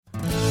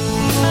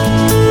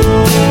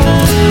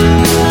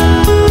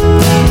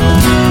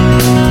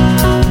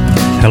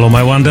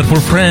wonderful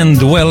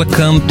friend,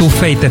 welcome to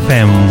Faith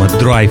FM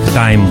Drive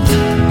Time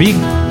Big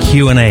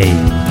Q&A.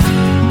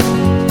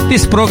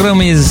 This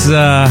program is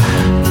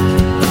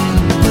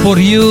for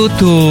you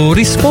to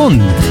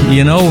respond,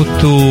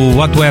 to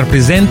what we are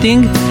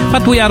presenting,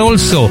 but we are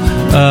also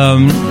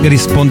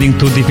responding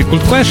to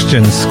difficult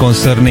questions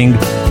concerning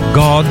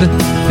God,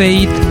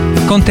 faith,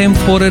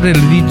 contemporary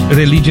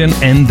religion,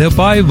 and the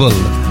Bible,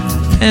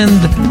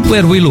 and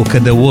where we look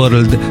at the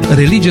world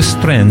religious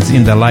trends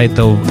in the light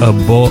of a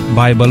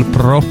Bible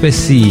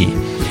prophecy.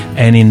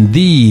 And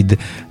indeed,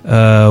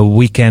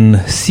 we can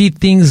see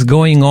things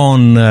going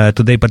on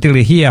today,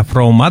 particularly here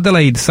from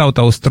Adelaide, South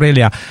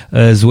Australia,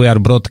 as we are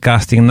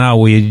broadcasting now.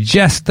 We're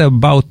just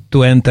about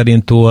to enter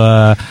into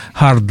a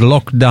hard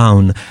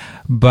lockdown.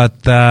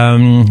 But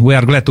we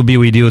are glad to be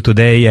with you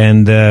today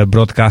and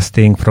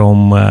broadcasting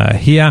from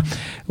here.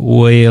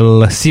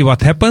 We'll see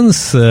what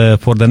happens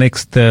for the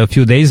next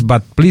few days,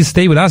 but please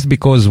stay with us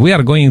because we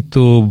are going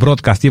to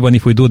broadcast even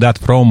if we do that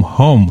from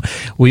home.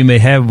 We may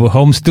have a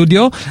home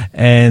studio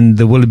and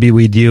we'll be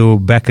with you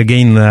back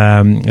again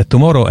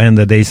tomorrow and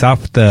the days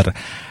after.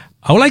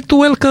 I would like to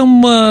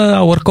welcome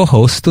our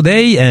co-host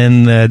today,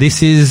 and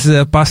this is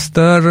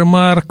Pastor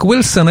Mark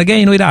Wilson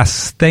again with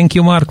us. Thank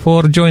you, Mark,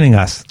 for joining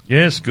us.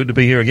 Yes, good to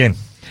be here again.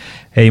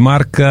 Hey,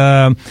 Mark,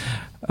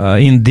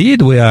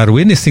 indeed, we are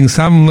witnessing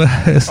some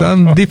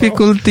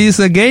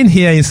difficulties again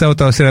here in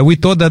South Australia. We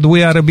thought that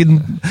we are a bit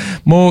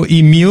more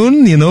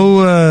immune,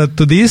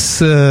 to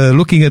this,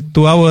 looking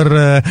to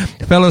our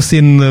fellows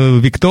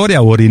in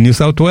Victoria or in New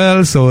South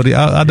Wales or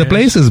other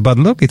places. But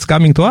look, it's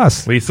coming to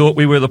us. We thought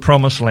we were the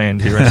promised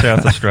land here in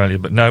South Australia,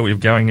 but no, we're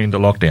going into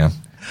lockdown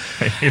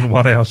in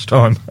 1 hour's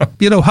time.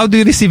 How do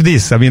you receive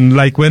this? I mean,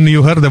 like when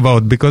you heard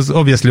about, because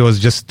obviously it was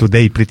just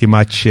today pretty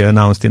much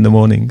announced in the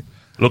morning.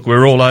 Look,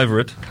 we're all over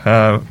it.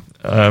 I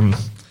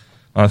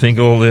think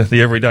all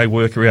the everyday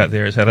worker out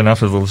there has had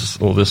enough of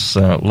all this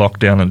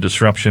lockdown and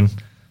disruption,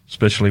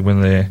 especially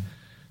when they're,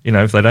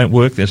 if they don't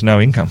work, there's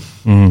no income.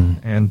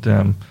 And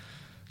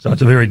so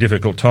it's a very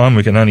difficult time.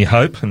 We can only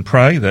hope and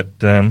pray that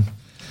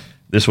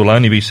this will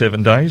only be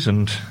 7 days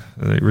and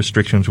the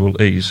restrictions will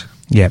ease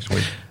next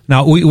week.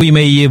 Now, we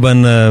may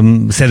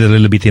even say it a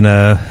little bit in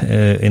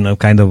a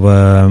kind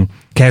of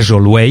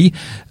casual way,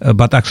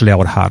 but actually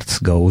our hearts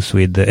goes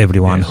with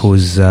everyone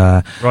who's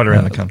right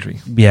around the country.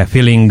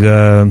 Feeling,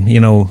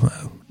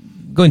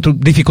 going through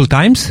difficult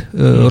times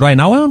right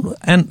now.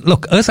 And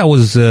look, as I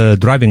was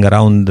driving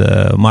around,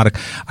 Mark,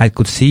 I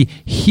could see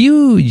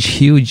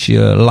huge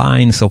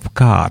lines of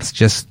cars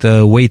just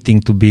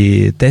waiting to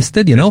be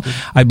tested.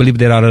 I believe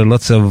there are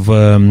lots of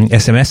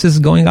SMSs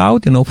going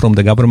out, from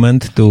the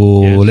government to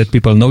let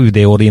people know if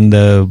they are in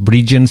the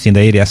regions, in the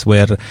areas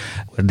where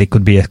they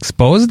could be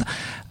exposed.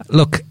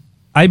 Look,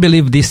 I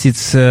believe this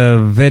is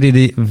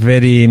very,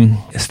 very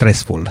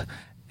stressful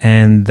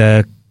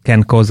and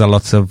can cause a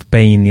lot of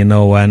pain,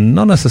 and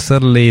not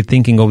necessarily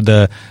thinking of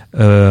the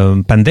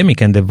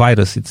pandemic and the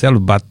virus itself,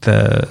 but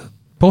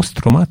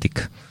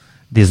post-traumatic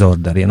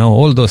disorder,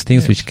 all those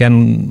things which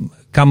can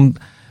come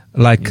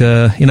like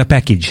in a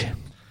package.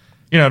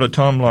 At a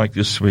time like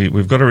this,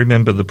 we've got to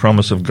remember the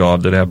promise of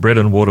God that our bread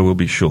and water will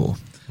be sure.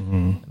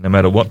 No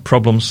matter what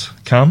problems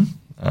come,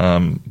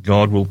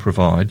 God will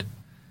provide,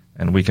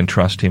 and we can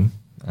trust Him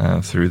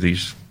through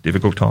these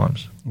difficult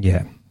times.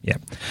 Yeah.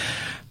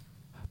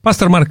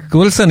 Pastor Mark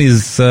Wilson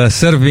is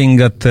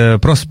serving at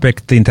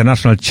Prospect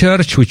International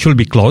Church, which will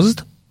be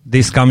closed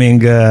this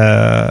coming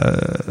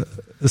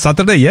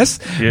Saturday, yes?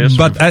 Yes.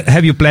 But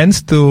have you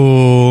plans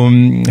to,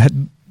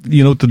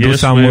 do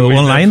some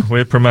online?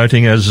 We're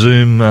promoting a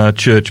Zoom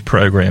church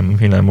program,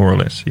 more or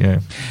less, yeah.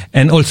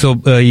 And also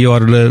you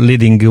are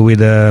leading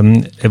with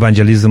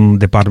evangelism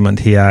department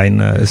here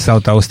in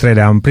South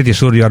Australia. I'm pretty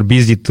sure you are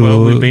busy to...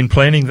 Well, we've been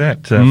planning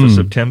that for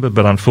September,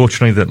 but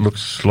unfortunately that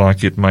looks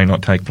like it may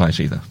not take place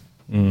either.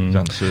 It's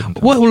uncertain.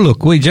 Well,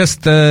 look, we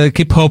just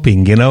keep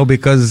hoping,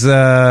 because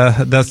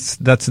that's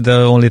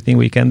the only thing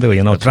we can do,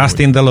 trust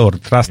in the Lord,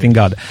 trust in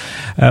God.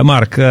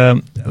 Mark,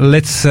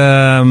 let's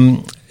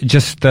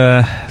just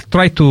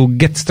try to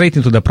get straight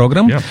into the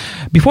program. Yep.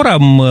 Before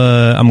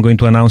I'm going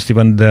to announce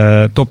even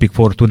the topic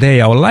for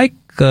today, I would like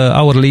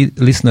our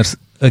listeners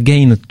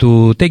again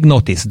to take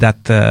notice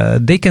that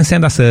they can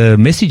send us a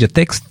message, a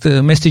text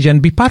message,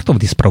 and be part of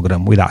this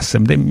program with us.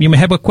 You may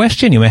have a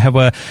question, you may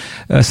have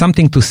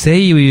something to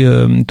say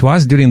to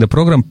us during the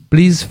program.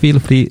 Please feel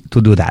free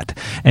to do that.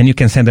 And you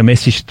can send a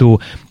message to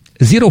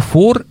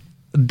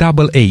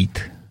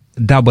 0488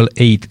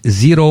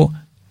 880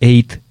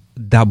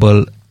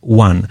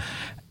 811.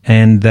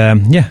 And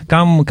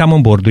come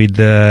on board with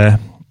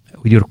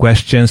your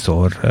questions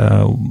or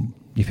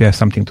if you have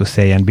something to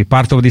say and be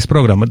part of this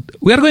program.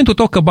 We are going to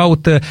talk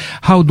about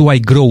how do I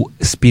grow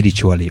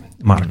spiritually,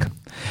 Mark.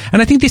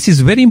 And I think this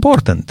is very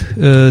important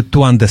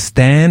to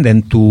understand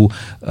and to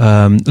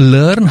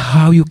learn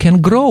how you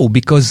can grow,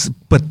 because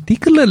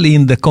particularly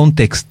in the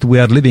context we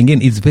are living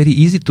in, it's very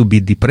easy to be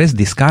depressed,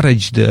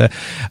 discouraged.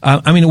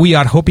 We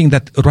are hoping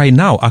that right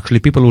now, actually,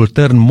 people will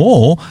turn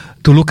more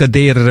to look at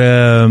their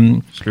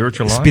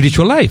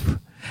spiritual life.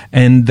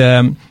 And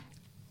the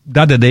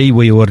other day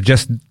we were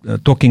just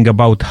talking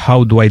about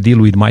how do I deal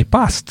with my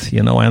past,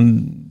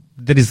 and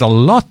there is a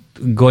lot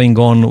going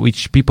on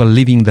which people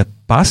living the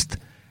past.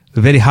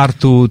 Very hard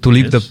to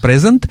live the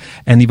present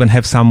and even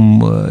have some,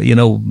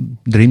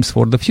 dreams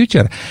for the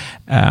future.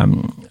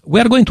 We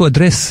are going to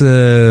address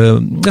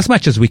as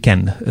much as we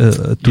can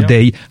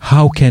today.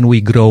 How can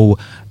we grow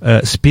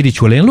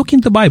spiritually, and look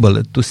in the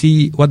Bible to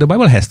see what the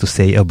Bible has to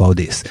say about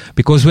this.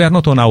 Because we are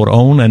not on our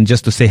own, and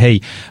just to say, hey,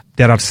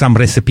 there are some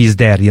recipes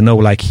there,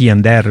 like here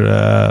and there.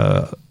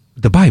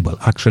 The Bible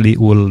actually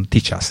will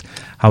teach us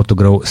how to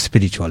grow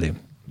spiritually.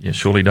 Yeah,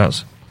 surely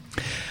does.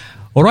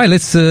 All right,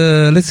 let's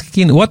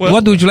begin. What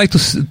would you like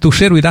to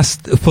share with us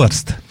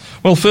first?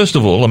 Well, first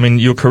of all, I mean,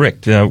 you're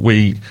correct.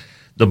 The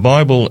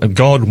Bible,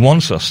 God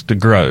wants us to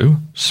grow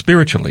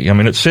spiritually. I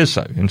mean, it says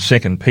so in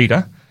 2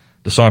 Peter,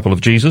 disciple of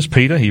Jesus,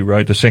 Peter. He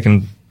wrote the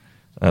second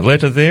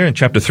letter there in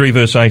chapter 3,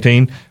 verse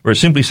 18, where it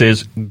simply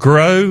says,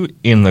 "Grow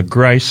in the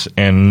grace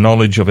and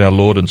knowledge of our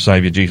Lord and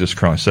Saviour Jesus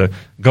Christ." So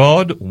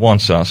God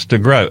wants us to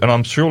grow, and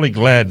I'm surely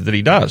glad that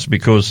He does,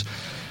 because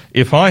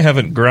if I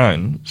haven't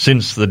grown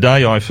since the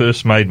day I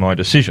first made my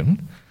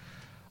decision,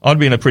 I'd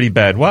be in a pretty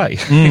bad way.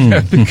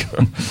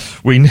 Because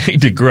we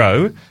need to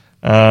grow.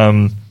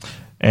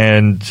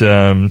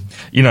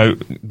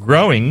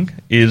 Growing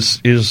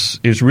is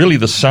really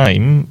the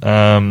same.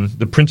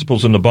 The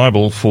principles in the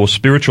Bible for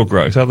spiritual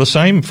growth are the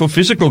same for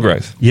physical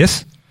growth.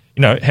 Yes.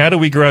 How do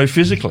we grow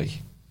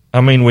physically? I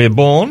mean, we're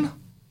born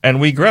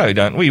and we grow,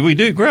 don't we? We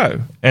do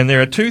grow. And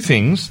there are two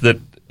things that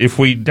if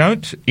we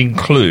don't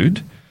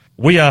include,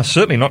 we are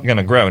certainly not going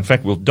to grow. In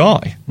fact, we'll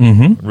die,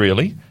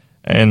 really.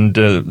 And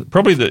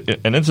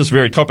and this is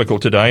very topical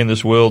today in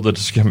this world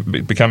that's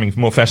becoming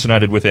more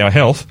fascinated with our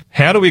health.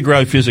 How do we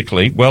grow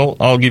physically? Well,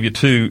 I'll give you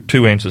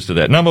two answers to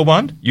that. Number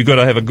one, you've got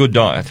to have a good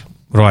diet.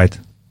 Right.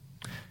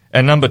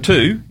 And number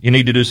two, you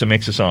need to do some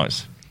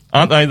exercise.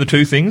 Aren't they the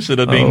two things that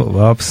are being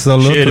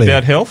absolutely shared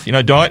about health?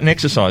 Diet and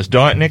exercise.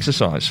 Diet and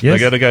exercise. Yes. They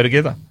got to go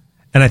together.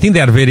 And I think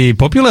they are very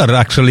popular,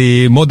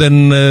 actually, more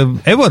than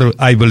ever,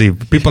 I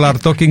believe. People are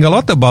talking a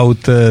lot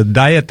about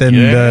diet and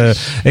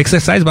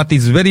exercise, but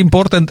it's very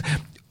important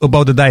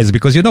about the diets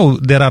because,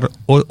 there are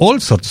all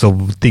sorts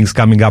of things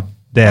coming up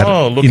there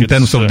in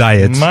terms of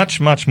diets.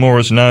 Much more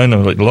is known.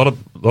 A lot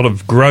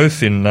of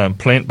growth in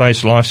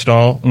plant-based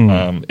lifestyle,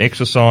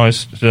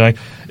 exercise today.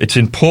 It's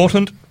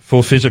important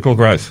for physical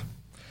growth.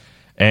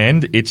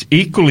 And it's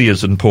equally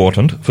as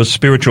important for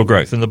spiritual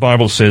growth. And the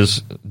Bible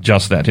says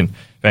just that. In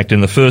fact, in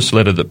the first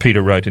letter that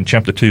Peter wrote in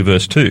chapter 2,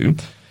 verse 2,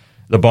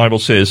 the Bible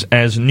says,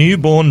 "As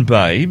newborn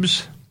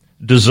babes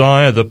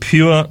desire the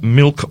pure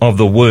milk of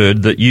the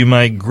word that you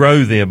may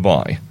grow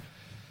thereby."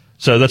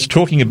 So that's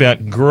talking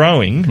about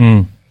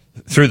growing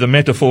through the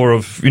metaphor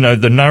of,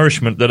 the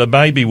nourishment that a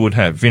baby would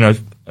have,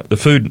 the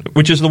food,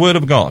 which is the word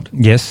of God.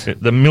 Yes.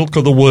 The milk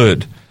of the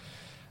word.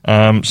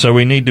 So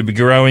we need to be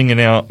growing in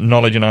our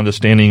knowledge and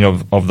understanding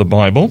of the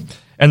Bible.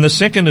 And the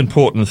second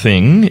important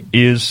thing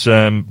is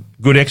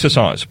good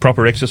exercise,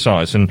 proper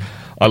exercise. And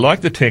I like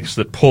the text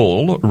that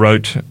Paul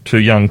wrote to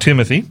young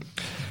Timothy.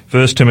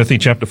 1 Timothy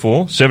chapter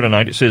 4, 7 and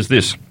 8, it says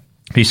this.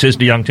 He says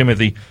to young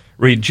Timothy,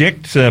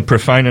 "Reject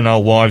profane and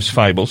old wives'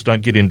 fables."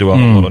 Don't get into a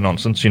whole lot of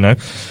nonsense,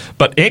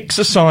 But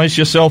exercise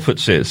yourself, it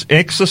says.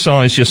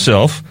 Exercise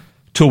yourself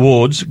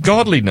towards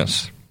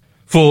godliness.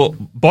 For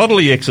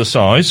bodily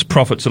exercise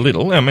profits a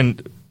little. I mean,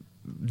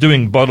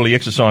 doing bodily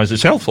exercise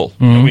is helpful.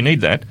 And we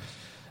need that.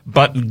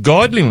 But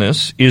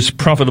godliness is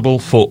profitable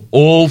for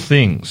all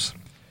things,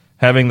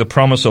 having the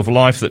promise of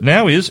life that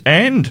now is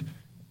and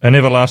an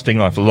everlasting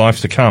life, a life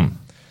to come.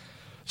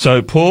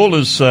 So Paul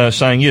is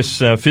saying,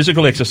 yes,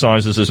 physical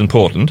exercises is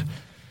important,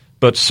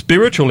 but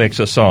spiritual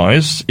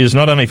exercise is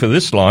not only for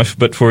this life,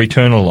 but for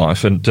eternal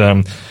life. And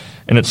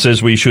it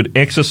says we should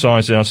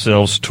exercise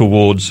ourselves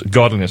towards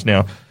godliness.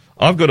 Now,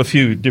 I've got a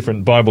few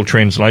different Bible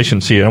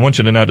translations here. I want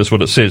you to notice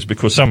what it says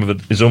because some of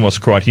it is almost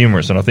quite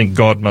humorous, and I think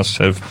God must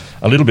have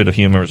a little bit of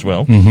humor as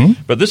well.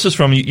 But this is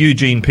from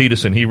Eugene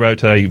Peterson. He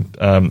wrote a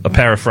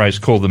paraphrase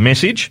called The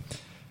Message,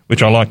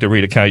 which I like to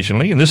read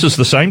occasionally. And this is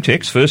the same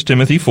text, 1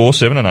 Timothy 4,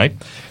 7 and 8.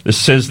 This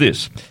says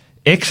this,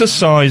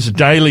 "Exercise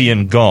daily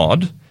in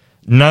God,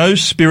 no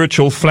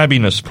spiritual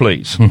flabbiness,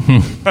 please."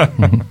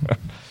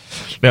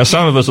 Now,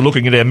 some of us are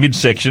looking at our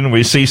midsection and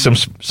we see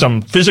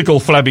some physical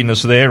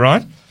flabbiness there,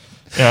 right?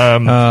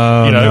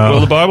 Well,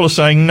 the Bible is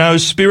saying no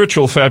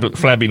spiritual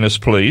flabbiness,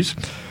 please.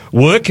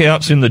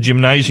 Workouts in the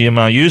gymnasium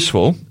are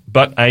useful,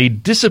 but a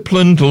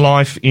disciplined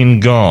life in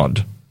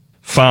God,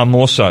 far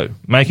more so,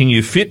 making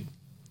you fit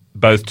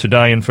both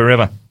today and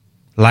forever.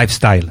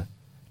 Lifestyle.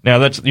 Now,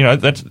 that's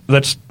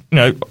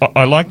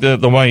I like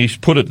the way he's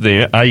put it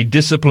there, a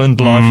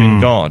disciplined life in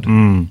God.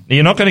 Now,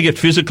 you're not going to get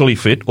physically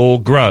fit or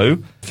grow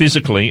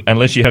physically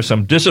unless you have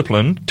some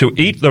discipline to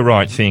eat the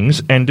right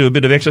things and do a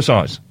bit of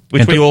exercise,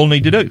 which we all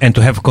need to do. And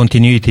to have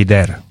continuity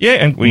there. Yeah,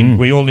 and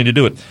we all need to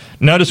do it.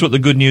 Notice what the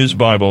Good News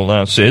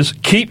Bible says.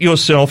 Keep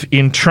yourself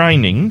in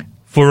training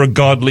for a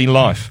godly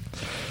life.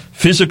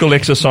 Physical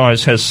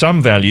exercise has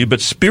some value,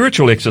 but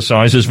spiritual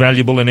exercise is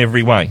valuable in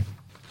every way.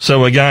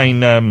 So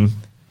again,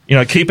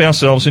 keep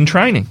ourselves in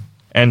training.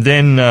 And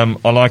then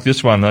I like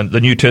this one.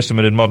 The New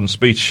Testament in Modern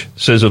Speech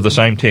says of the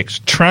same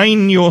text,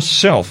 train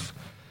yourself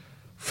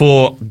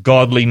for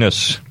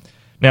godliness.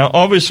 Now,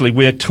 obviously,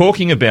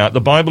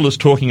 the Bible is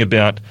talking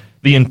about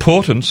the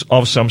importance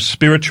of some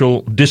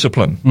spiritual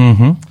discipline.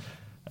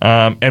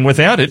 And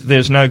without it,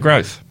 there's no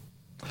growth.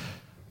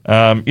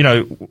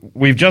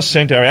 We've just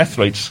sent our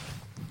athletes,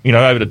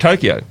 over to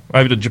Tokyo,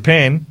 over to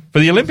Japan for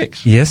the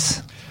Olympics.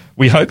 Yes.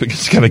 We hope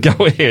it's going to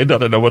go ahead. I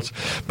don't know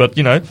but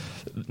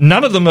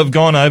none of them have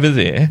gone over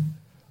there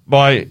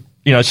by,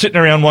 sitting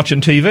around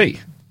watching TV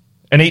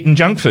and eating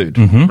junk food,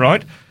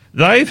 right?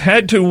 They've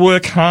had to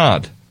work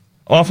hard,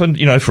 often,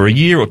 for a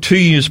year or 2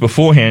 years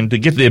beforehand to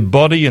get their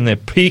body in their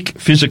peak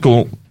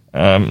physical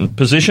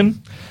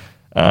position.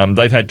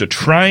 They've had to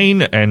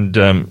train and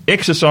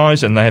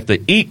exercise, and they have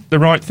to eat the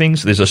right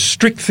things. There's a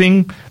strict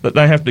thing that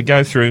they have to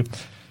go through.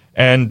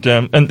 And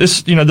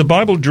this, the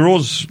Bible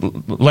draws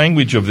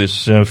language of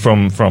this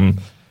from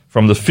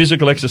the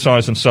physical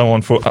exercise and so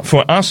on.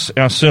 For us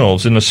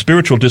ourselves in the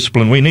spiritual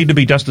discipline, we need to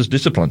be just as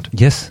disciplined.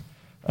 Yes.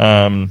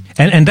 And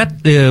that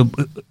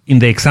in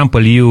the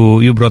example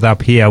you brought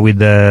up here with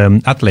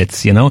the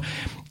athletes,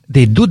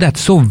 they do that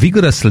so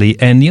vigorously,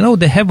 and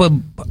they have a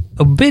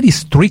very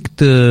strict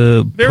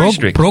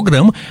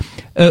program.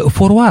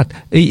 For what?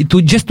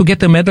 To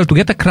get a medal, to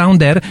get a crown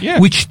there,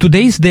 which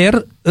today is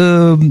there,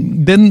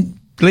 then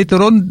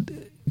later on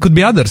could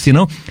be others,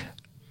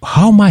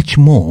 How much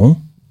more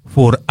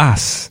for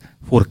us,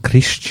 for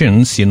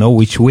Christians,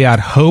 which we are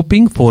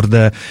hoping for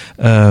the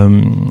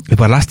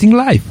everlasting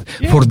life,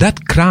 for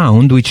that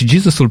crown which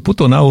Jesus will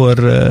put on our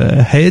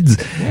heads,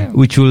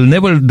 which will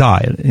never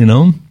die,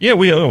 Yeah,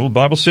 the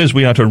Bible says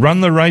we are to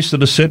run the race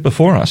that is set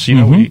before us,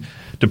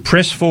 to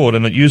press forward,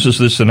 and it uses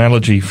this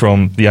analogy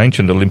from the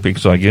ancient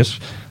Olympics, I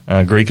guess,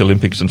 Greek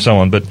Olympics and so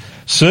on, but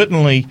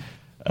certainly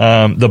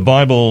the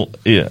Bible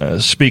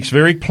speaks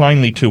very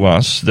plainly to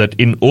us that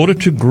in order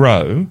to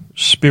grow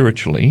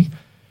spiritually,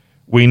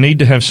 we need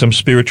to have some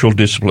spiritual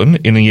discipline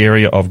in the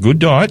area of good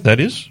diet, that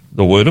is,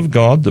 the Word of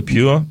God, the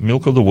pure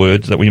milk of the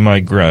Word, that we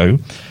may grow,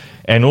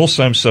 and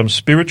also some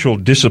spiritual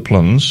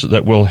disciplines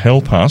that will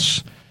help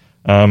us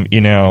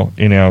in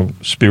our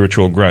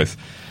spiritual growth.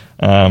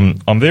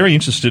 I'm very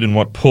interested in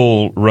what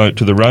Paul wrote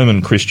to the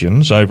Roman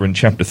Christians over in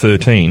chapter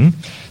 13.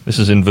 This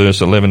is in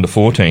verse 11 to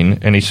 14,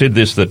 and he said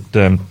this,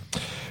 that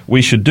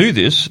we should do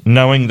this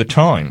knowing the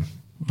time.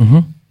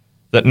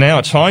 That now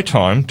it's high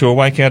time to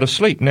awake out of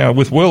sleep. Now,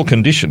 with world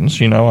conditions,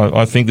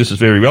 I think this is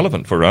very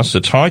relevant for us.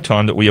 It's high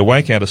time that we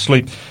awake out of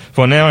sleep,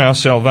 for now our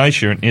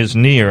salvation is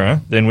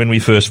nearer than when we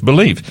first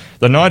believed.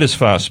 The night is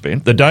far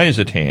spent, the day is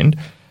at hand.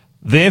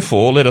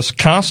 Therefore, let us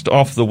cast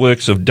off the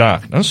works of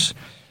darkness.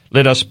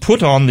 Let us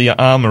put on the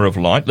armour of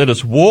light. Let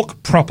us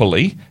walk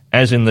properly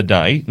as in the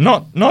day,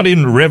 not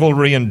in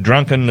revelry and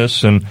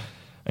drunkenness and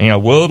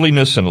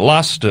worldliness and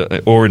lust,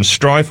 or in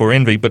strife or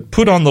envy, but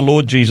put on the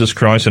Lord Jesus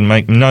Christ and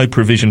make no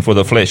provision for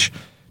the flesh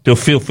to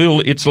fulfill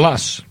its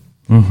lusts.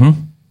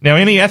 Now,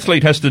 any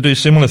athlete has to do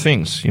similar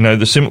things,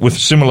 with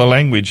similar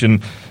language,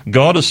 and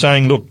God is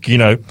saying, look,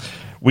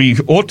 we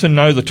ought to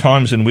know the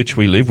times in which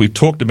we live. We've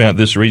talked about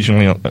this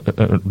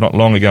regionally not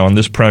long ago on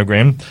this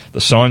program,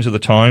 the signs of the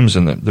times,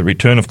 and the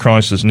return of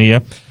Christ is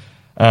near.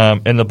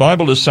 And the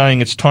Bible is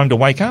saying it's time to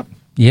wake up.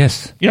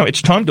 Yes.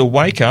 It's time to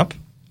wake up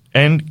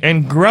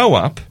and grow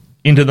up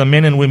into the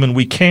men and women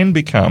we can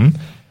become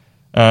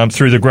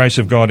through the grace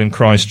of God in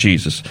Christ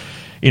Jesus.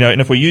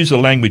 And if we use the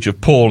language of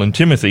Paul and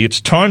Timothy,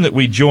 it's time that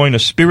we join a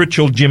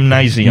spiritual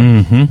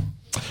gymnasium,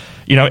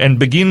 and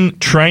begin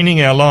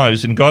training our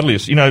lives in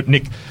godliness.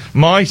 Nick,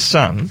 my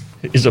son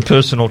is a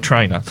personal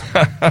trainer.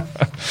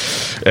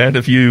 And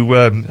if you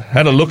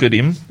had a look at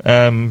him,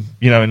 and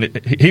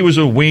he was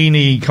a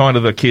weenie kind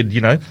of a kid,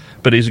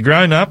 but he's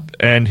grown up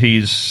and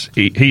he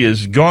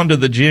has gone to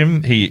the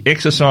gym, he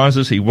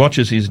exercises, he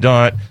watches his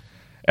diet,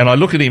 and I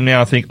look at him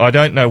now and think, I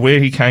don't know where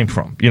he came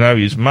from.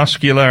 He's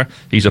muscular,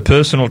 he's a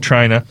personal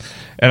trainer,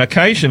 and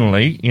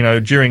occasionally,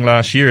 during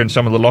last year and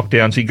some of the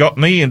lockdowns, he got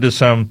me into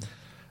some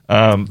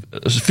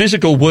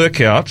physical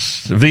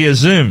workouts via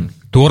Zoom.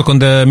 To work on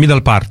the middle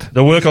part.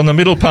 The work on the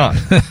middle part.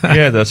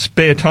 The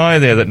spare tire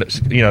there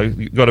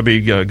that, got to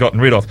be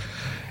gotten rid of.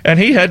 And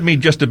he had me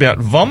just about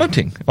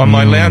vomiting on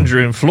my lounge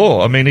room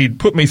floor. I mean, he'd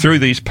put me through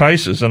these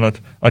paces, and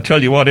I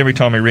tell you what, every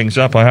time he rings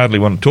up, I hardly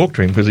want to talk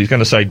to him because he's going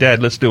to say,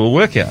 Dad, let's do a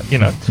workout,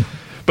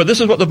 But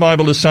this is what the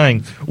Bible is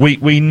saying.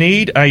 We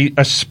need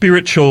a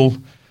spiritual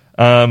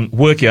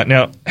workout.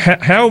 Now,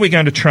 how are we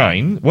going to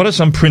train? What are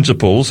some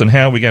principles, and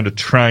how are we going to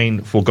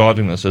train for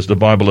godliness as the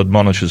Bible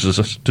admonishes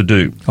us to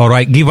do? All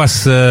right, give us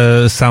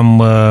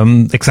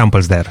some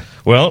examples there.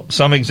 Well,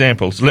 some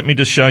examples. Let me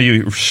just show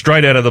you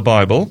straight out of the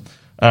Bible.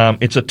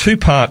 It's a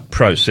two-part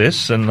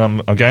process, and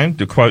I'm going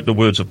to quote the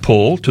words of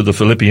Paul to the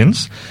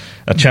Philippians,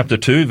 chapter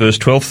 2, verse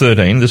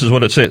 12-13. This is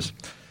what it says.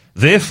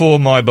 Therefore,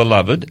 my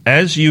beloved,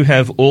 as you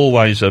have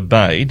always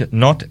obeyed,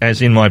 not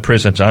as in my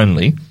presence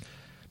only,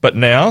 but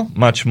now,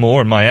 much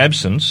more in my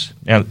absence,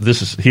 now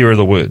here are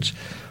the words,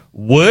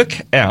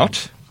 work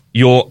out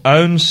your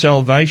own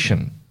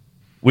salvation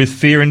with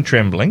fear and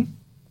trembling,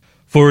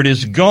 for it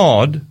is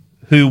God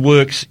who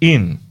works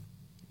in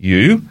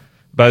you,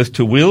 both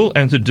to will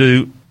and to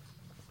do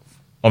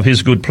of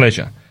his good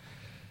pleasure.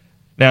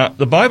 Now,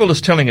 the Bible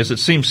is telling us, it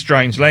seems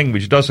strange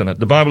language, doesn't it?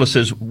 The Bible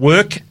says,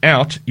 work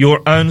out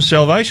your own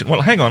salvation.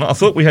 Well, hang on, I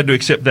thought we had to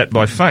accept that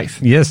by faith.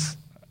 Yes.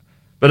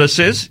 But it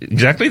says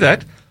exactly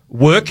that,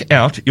 work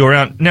out your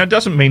own. Now, it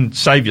doesn't mean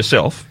save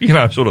yourself,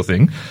 sort of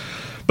thing,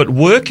 but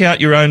work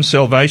out your own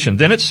salvation.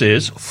 Then it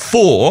says,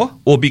 for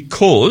or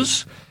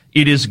because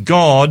it is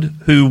God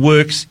who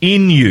works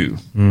in you,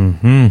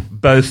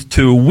 both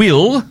to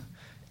will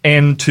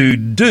and to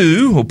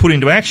do, or put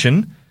into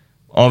action,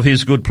 of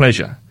his good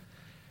pleasure.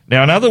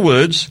 Now, in other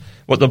words,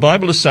 what the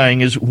Bible is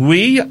saying is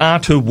we are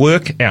to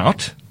work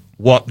out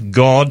what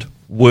God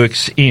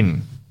works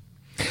in.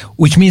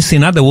 Which means,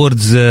 in other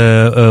words,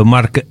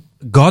 Mark,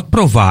 God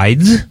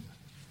provides,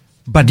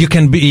 but you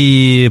can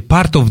be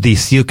part of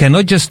this. You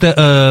cannot just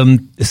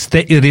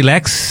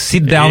relax,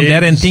 sit down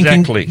there and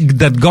thinking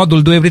that God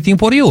will do everything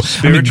for you.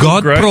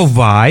 God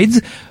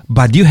provides,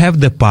 but you have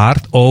the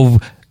part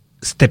of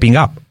stepping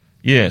up.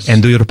 Yes.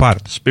 And do your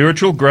part.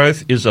 Spiritual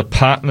growth is a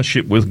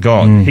partnership with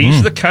God.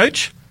 He's the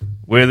coach.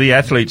 We're the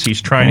athletes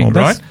he's training,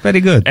 that's right?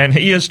 Very good. And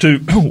he has to,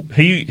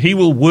 he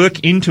will work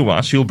into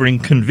us. He'll bring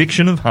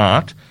conviction of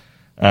heart.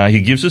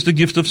 He gives us the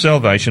gift of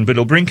salvation, but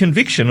he'll bring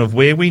conviction of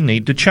where we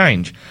need to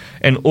change.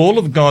 And all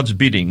of God's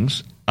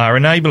biddings are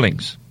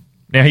enablings.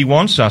 Now, he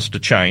wants us to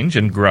change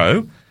and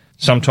grow,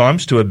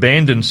 sometimes to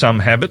abandon some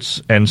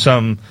habits and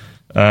some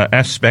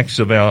aspects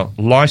of our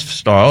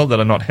lifestyle that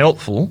are not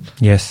helpful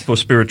for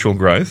spiritual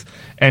growth,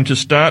 and to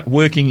start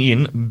working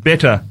in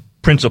better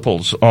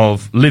principles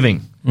of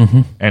living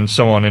and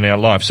so on in our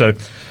life. So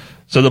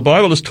the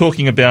Bible is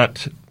talking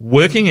about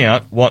working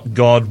out what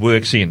God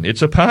works in.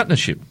 It's a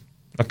partnership.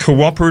 A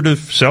cooperative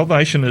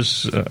salvation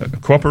is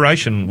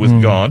cooperation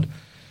with God.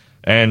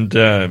 And,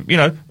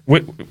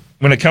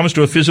 when it comes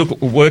to a physical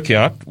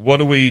workout, what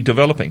are we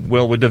developing?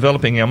 Well, we're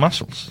developing our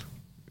muscles.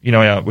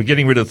 We're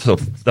getting rid of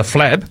the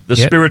flab, the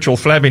spiritual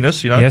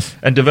flabbiness,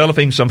 and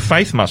developing some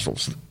faith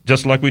muscles,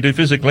 just like we do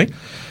physically.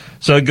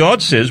 So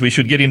God says we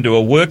should get into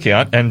a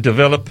workout and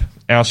develop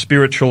our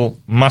spiritual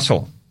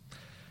muscle.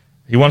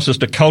 He wants us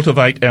to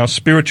cultivate our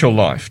spiritual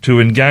life, to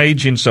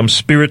engage in some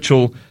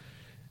spiritual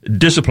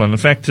discipline. In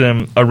fact,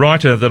 a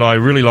writer that I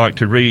really like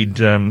to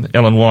read,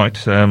 Ellen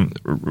White,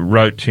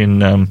 wrote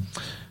in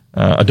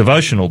a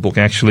devotional book,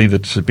 actually,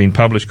 that's been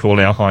published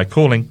called Our High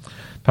Calling,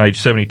 page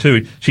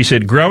 72. She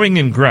said, growing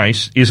in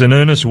grace is an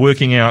earnest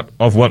working out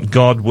of what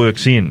God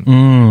works in.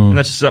 And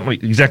that's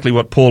exactly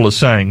what Paul is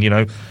saying,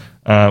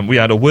 we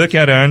are to work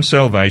out our own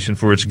salvation,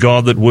 for it's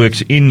God that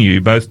works in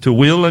you, both to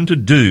will and to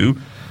do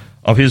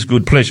of his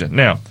good pleasure.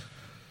 Now,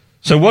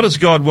 so what does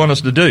God want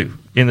us to do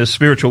in this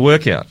spiritual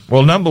workout?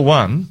 Well, number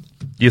one,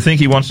 do you think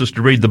he wants us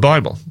to read the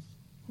Bible?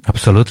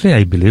 Absolutely,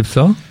 I believe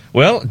so.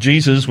 Well,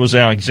 Jesus was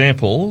our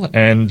example,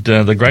 and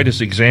the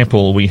greatest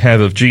example we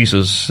have of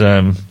Jesus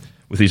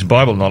with his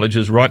Bible knowledge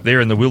is right there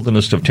in the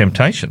wilderness of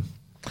temptation,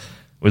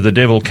 where the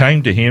devil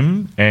came to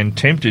him and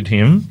tempted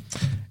him,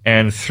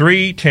 and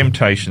 3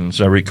 temptations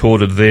are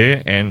recorded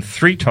there, and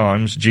 3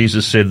 times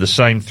Jesus said the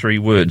same 3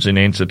 words in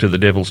answer to the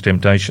devil's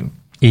temptation.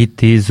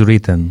 It is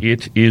written.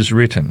 It is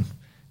written.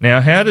 Now,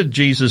 how did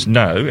Jesus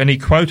know, and he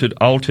quoted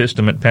Old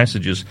Testament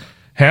passages,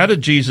 how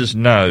did Jesus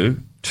know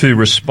to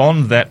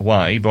respond that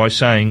way by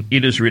saying,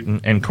 it is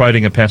written, and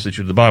quoting a passage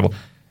of the Bible?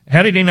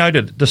 How did he know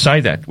to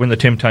say that when the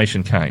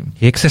temptation came?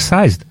 He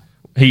exercised.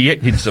 He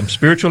did some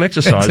spiritual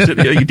exercise.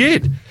 He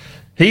did.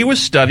 He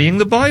was studying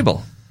the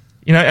Bible.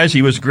 As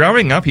he was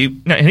growing up, he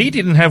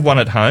didn't have one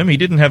at home. He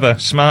didn't have a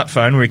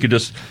smartphone where he could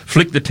just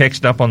flick the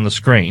text up on the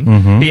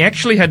screen. He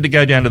actually had to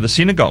go down to the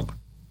synagogue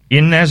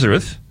in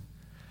Nazareth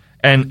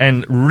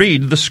and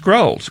read the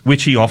scrolls,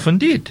 which he often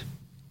did.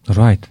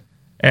 Right.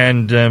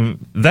 And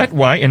that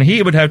way, and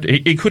he would have to,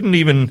 he couldn't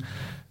even,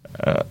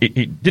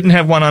 he didn't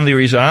have one under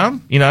his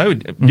arm,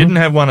 didn't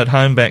have one at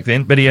home back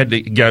then, but he had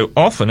to go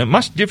often. It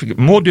must be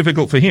more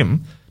difficult for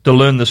him to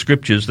learn the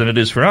scriptures than it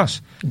is for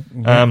us.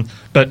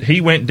 But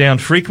he went down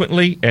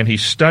frequently and he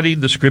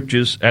studied the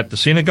scriptures at the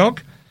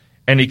synagogue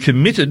and he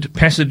committed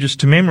passages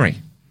to memory.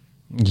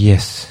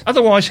 Yes.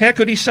 Otherwise, how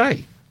could he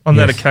say on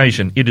that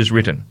occasion, it is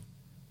written?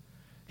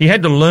 He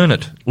had to learn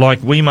it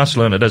like we must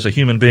learn it as a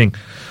human being.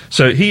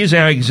 So he is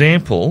our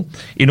example.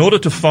 In order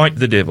to fight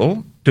the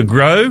devil, to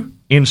grow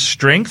in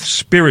strength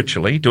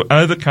spiritually, to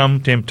overcome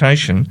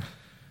temptation,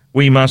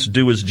 we must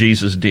do as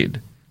Jesus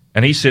did.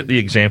 And he set the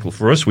example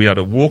for us. We are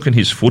to walk in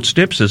his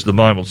footsteps, as the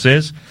Bible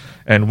says.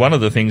 And one of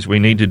the things we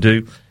need to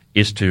do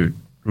is to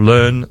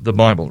learn the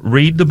Bible,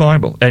 read the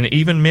Bible, and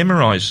even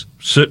memorize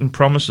certain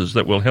promises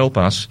that will help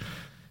us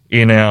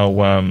in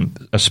our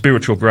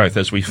spiritual growth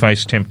as we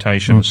face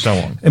temptation and so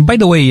on. And by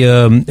the way,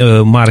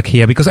 Mark,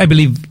 here, because I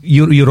believe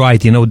you're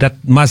right, that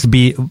must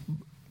be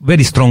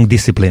very strong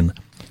discipline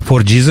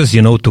for Jesus,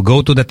 to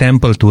go to the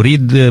temple, to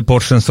read the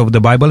portions of the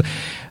Bible.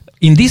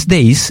 In these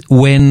days,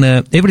 when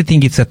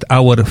everything is at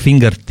our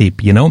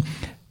fingertip,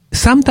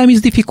 sometimes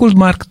it's difficult,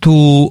 Mark,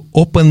 to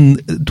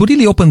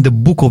really open the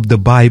book of the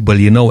Bible,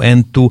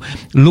 and to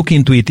look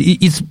into it.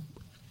 It's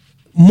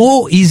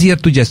more easier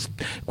to just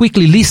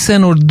quickly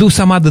listen or do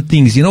some other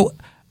things,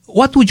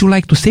 What would you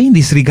like to say in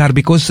this regard?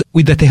 Because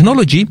with the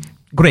technology,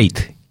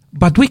 great.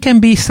 But we can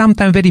be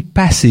sometimes very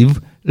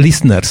passive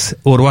listeners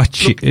or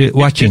watching.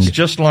 It's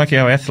just like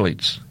our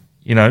athletes,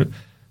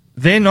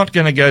 They're not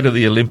going to go to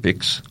the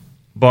Olympics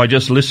by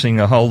just listening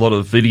a whole lot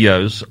of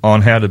videos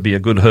on how to be a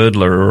good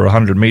hurdler or a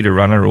 100-metre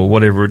runner or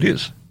whatever it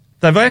is.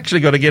 They've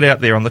actually got to get out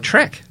there on the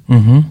track.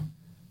 Mm-hmm.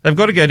 They've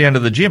got to go down to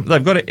the gym.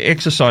 They've got to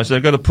exercise.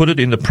 They've got to put it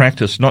into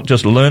practice, not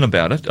just learn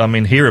about it.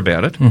 Hear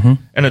about it. Mm-hmm.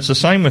 And it's the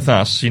same with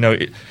us.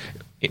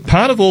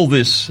 Part of all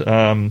this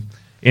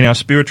in our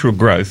spiritual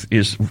growth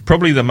is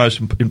probably the most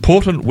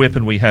important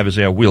weapon we have is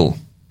our will.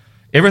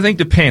 Everything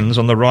depends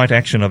on the right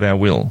action of our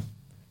will.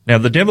 Now,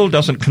 the devil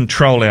doesn't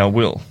control our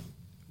will.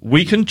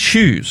 We can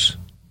choose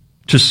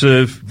to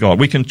serve God.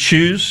 We can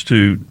choose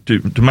to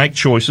make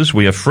choices.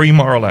 We are free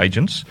moral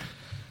agents.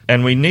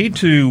 And we need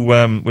to,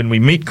 when we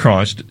meet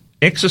Christ,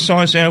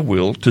 exercise our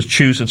will to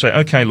choose and say,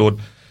 okay, Lord,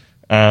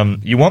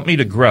 you want me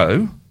to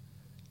grow.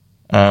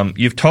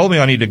 You've told me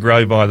I need to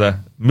grow by the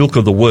milk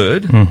of the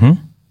word. Mm-hmm.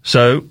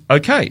 So,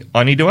 okay,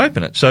 I need to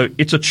open it. So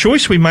it's a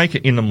choice we make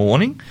in the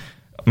morning,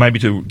 maybe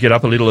to get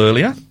up a little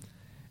earlier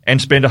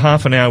and spend a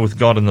half an hour with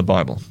God in the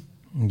Bible.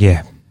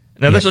 Yeah.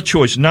 Now, that's a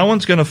choice. No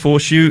one's going to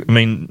force you.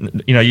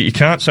 You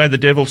can't say the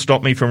devil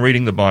stopped me from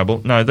reading the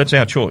Bible. No, that's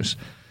our choice.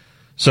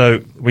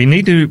 So we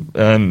need to,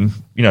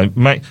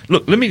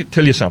 Look, let me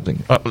tell you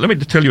something. Let me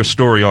tell you a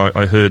story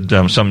I heard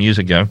some years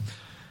ago.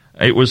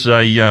 It was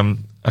a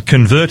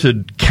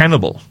converted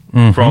cannibal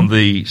from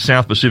the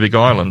South Pacific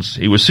Islands.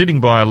 He was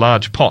sitting by a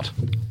large pot,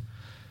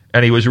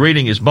 and he was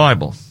reading his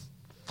Bible.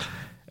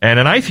 And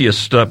an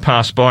atheist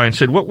passed by and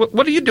said,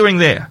 what are you doing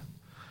there?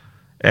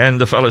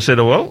 And the fellow said,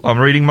 well, I'm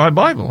reading my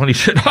Bible. And he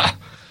said,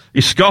 he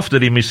scoffed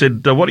at him. He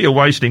said, what are you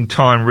wasting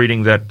time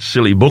reading that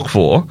silly book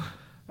for?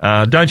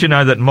 Don't you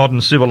know that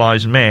modern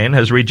civilized man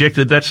has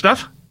rejected that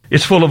stuff?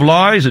 It's full of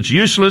lies. It's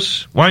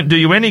useless. Won't do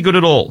you any good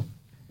at all.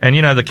 And,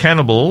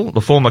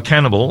 the former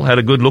cannibal, had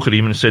a good look at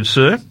him and said,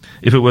 sir,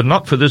 if it were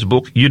not for this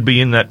book, you'd be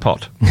in that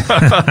pot.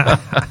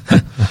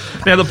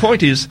 Now, the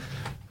point is,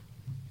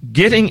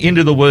 getting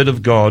into the Word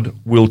of God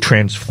will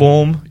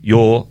transform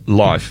your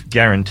life,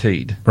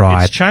 guaranteed.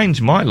 Right. It's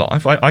changed my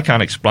life. I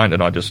can't explain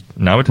it. I just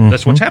know it. Mm-hmm.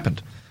 That's what's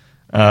happened.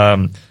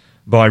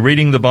 By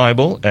reading the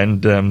Bible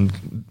and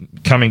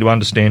coming to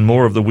understand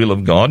more of the will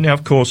of God. Now,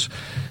 of course,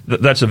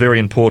 that's a very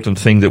important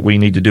thing that we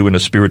need to do in a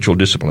spiritual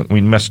discipline.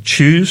 We must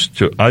choose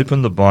to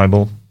open the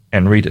Bible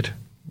and read it.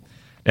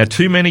 Now,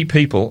 too many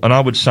people, and I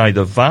would say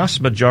the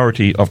vast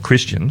majority of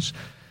Christians,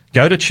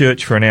 go to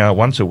church for an hour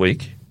once a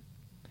week,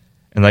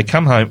 and they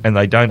come home and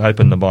they don't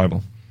open the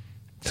Bible.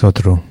 So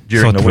true.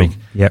 During the week.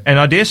 Yep. And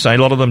I dare say a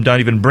lot of them don't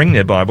even bring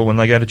their Bible when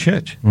they go to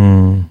church.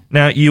 Mm.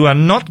 Now, you are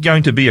not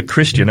going to be a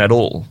Christian at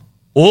all,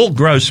 or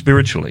grow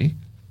spiritually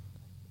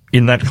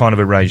in that kind of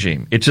a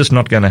regime. It's just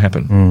not going to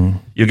happen. Mm.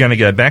 You're going to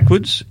go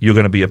backwards. You're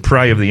going to be a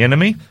prey of the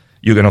enemy.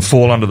 You're going to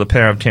fall under the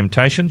power of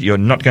temptation. You're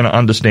not going to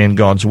understand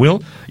God's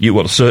will.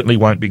 You certainly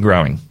won't be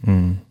growing.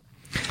 Mm.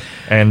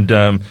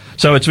 And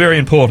so it's very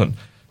important.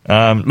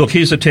 Look,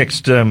 here's a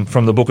text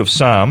from the book of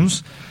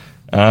Psalms.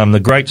 The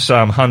great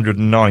Psalm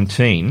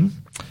 119,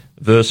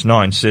 verse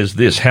 9 says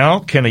this, how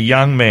can a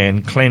young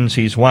man cleanse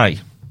his way?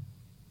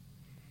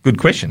 Good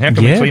question. How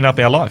can we clean up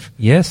our life?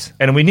 Yes.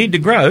 And we need to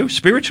grow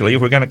spiritually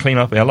if we're going to clean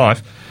up our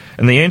life.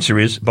 And the answer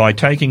is by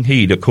taking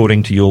heed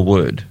according to your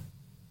word.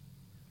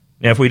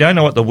 Now, if we don't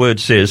know what the word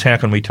says, how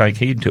can we take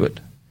heed to it?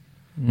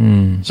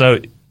 Mm. So,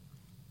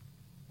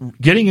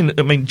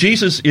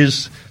 Jesus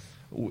is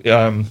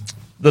the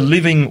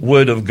living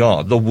word of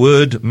God, the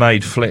word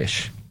made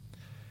flesh.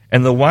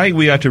 And the way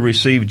we are to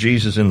receive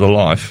Jesus in the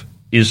life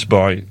is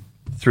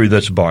through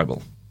this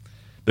Bible,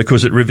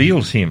 because it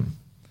reveals him.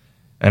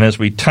 And as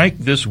we take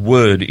this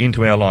word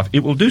into our life,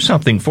 it will do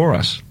something for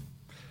us.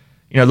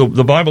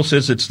 The Bible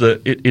says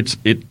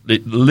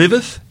it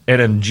liveth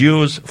and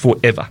endures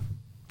forever.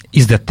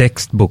 Is the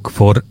textbook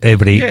for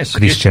every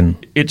Christian.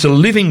 It's a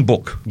living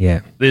book.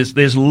 Yeah.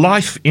 There's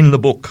life in the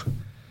book.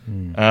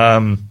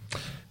 Mm.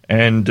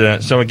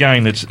 So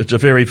again, it's a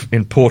very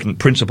important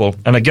principle.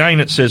 And again,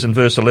 it says in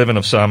verse 11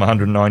 of Psalm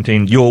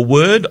 119, your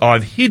word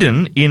I've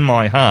hidden in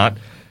my heart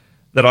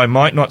that I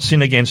might not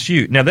sin against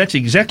you. Now, that's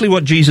exactly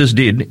what Jesus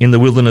did in the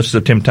wilderness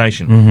of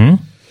temptation.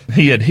 Mm-hmm.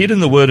 He had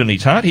hidden the word in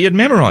his heart. He had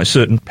memorized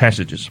certain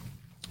passages.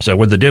 So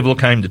when the devil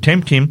came to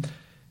tempt him,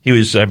 he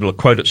was able to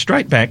quote it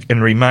straight back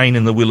and remain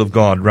in the will of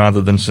God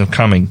rather than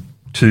succumbing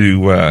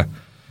to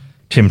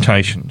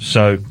temptation.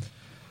 So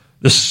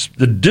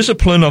the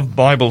discipline of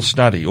Bible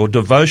study or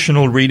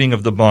devotional reading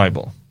of the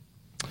Bible,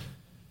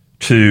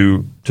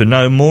 to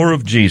know more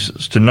of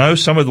Jesus, to know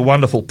some of the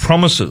wonderful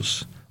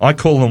promises, I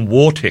call them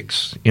war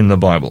texts in the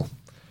Bible,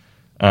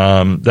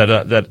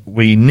 that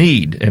we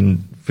need.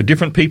 And for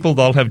different people,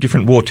 they'll have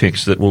different war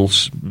texts that will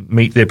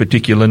meet their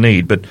particular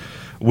need. But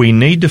we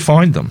need to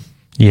find them.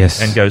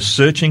 Yes. And go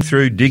searching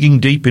through, digging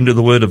deep into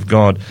the Word of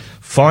God,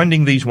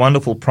 finding these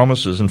wonderful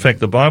promises. In fact,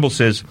 the Bible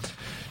says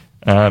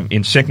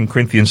in 2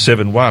 Corinthians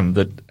 7:1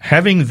 that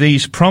having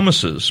these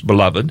promises,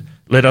 beloved,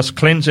 let us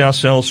cleanse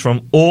ourselves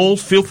from all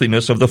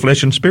filthiness of the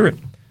flesh and spirit,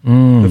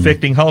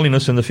 perfecting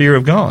holiness in the fear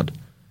of God.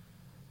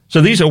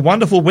 So these are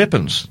wonderful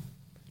weapons,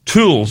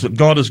 tools that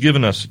God has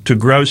given us to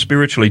grow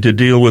spiritually, to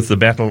deal with the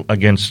battle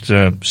against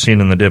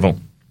sin and the devil.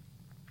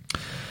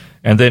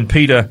 And then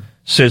Peter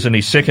says in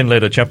his second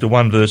letter, chapter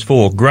 1, verse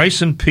 4,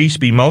 grace and peace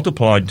be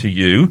multiplied to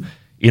you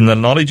in the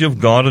knowledge of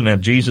God and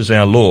of Jesus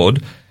our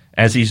Lord,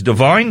 as his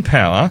divine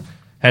power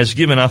has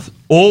given us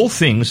all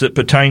things that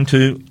pertain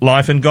to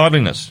life and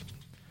godliness,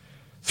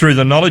 through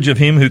the knowledge of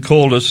him who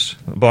called us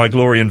by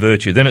glory and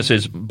virtue. Then it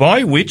says,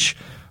 by which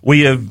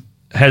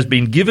has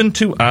been given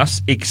to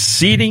us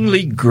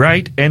exceedingly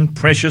great and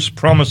precious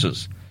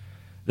promises,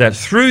 that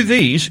through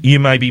these you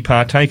may be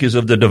partakers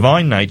of the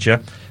divine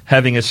nature,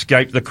 having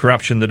escaped the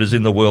corruption that is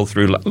in the world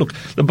through love. Look,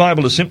 the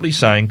Bible is simply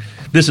saying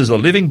this is a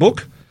living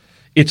book.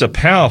 It's a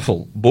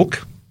powerful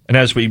book. And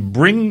as we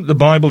bring the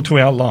Bible to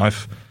our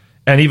life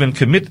and even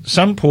commit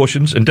some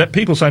portions, and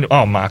people say,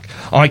 oh, Mark,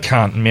 I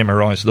can't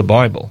memorize the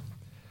Bible.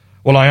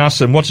 Well, I ask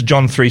them, what's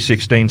John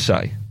 3:16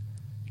 say?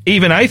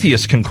 Even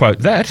atheists can quote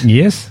that.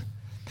 Yes.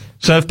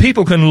 So if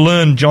people can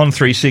learn John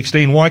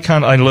 3:16, why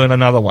can't I learn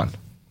another one?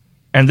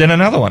 And then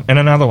another one, and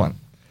another one.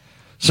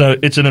 So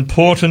it's an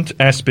important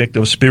aspect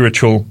of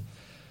spiritual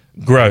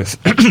growth.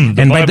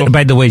 And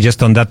by the way,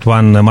 just on that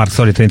one, Mark,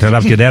 sorry to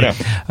interrupt you there.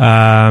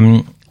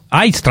 Yeah.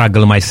 I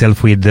struggle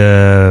myself with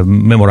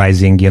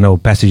memorizing,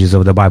 passages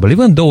of the Bible.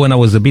 Even though when I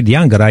was a bit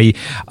younger, I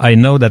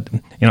know that,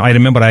 I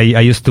remember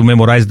I used to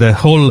memorize the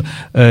whole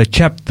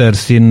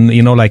chapters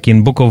in, like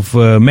in book of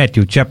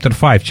Matthew, chapter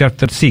 5,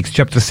 chapter 6,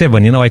 chapter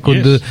 7, I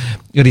could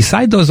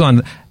recite those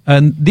on.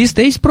 And these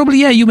days,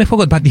 probably, you may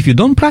forget. But if you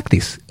don't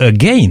practice,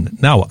 again,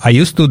 now, I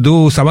used to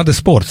do some other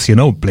sports,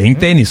 playing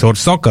tennis or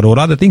soccer or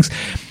other things.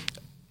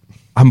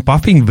 I'm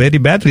puffing very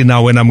badly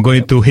now when I'm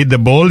going to hit the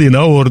ball,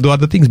 or do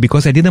other things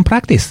because I didn't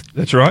practice.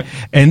 That's right.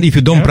 And if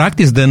you don't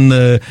practice, then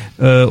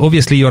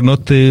obviously you're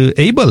not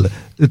able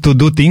to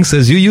do things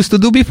as you used to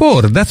do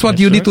before. That's what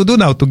you need to do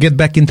now to get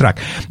back in track.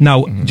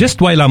 Now,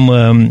 just while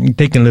I'm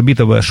taking a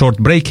bit of a short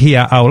break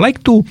here, I would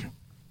like to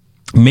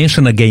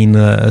mention again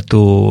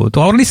to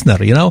our listener,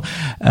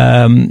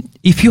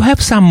 if you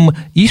have some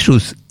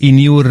issues in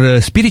your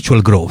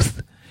spiritual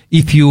growth,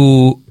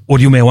 or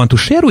you may want to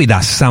share with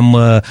us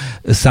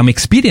some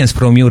experience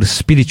from your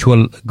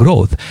spiritual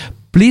growth,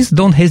 please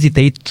don't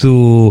hesitate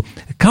to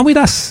come with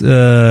us,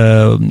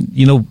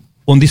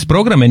 on this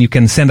program, and you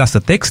can send us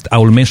a text. I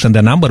will mention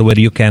the number where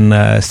you can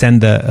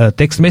send a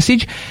text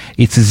message.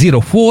 It's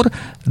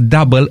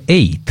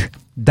 0488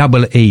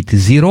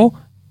 880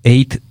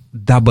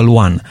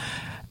 811.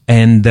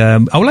 And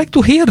I would like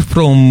to hear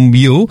from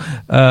you.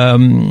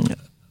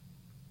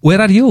 Where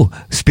are you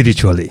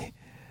spiritually?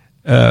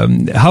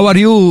 How are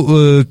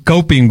you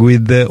coping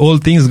with all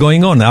things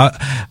going on?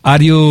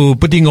 Are you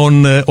putting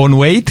on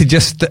weight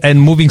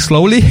and moving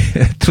slowly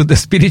through the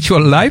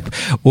spiritual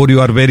life, or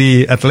you are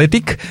very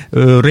athletic,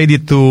 ready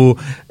to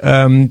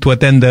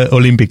attend the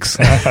Olympics?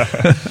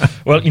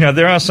 Well,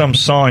 there are some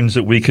signs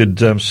that we could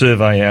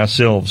survey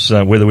ourselves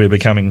whether we're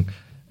becoming,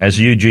 as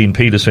Eugene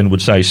Peterson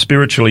would say,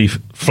 spiritually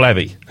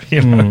flabby,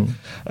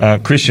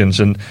 Christians.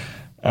 And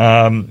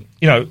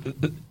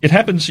it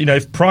happens,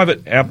 if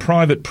our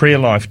private prayer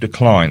life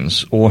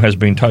declines or has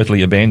been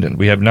totally abandoned.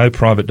 We have no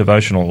private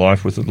devotional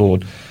life with the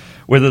Lord.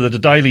 Whether the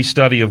daily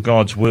study of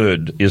God's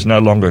Word is no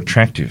longer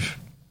attractive.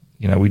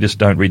 We just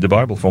don't read the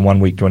Bible from one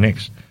week to the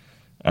next.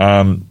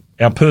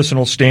 Our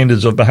personal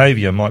standards of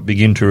behaviour might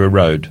begin to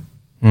erode.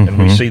 And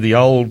we see the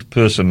old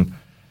person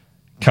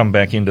come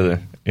back into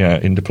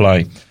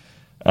play.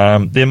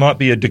 There might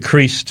be a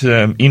decreased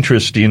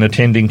interest in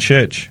attending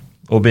church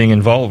or being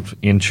involved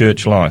in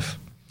church life.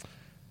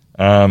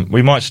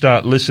 We might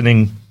start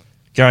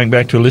going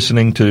back to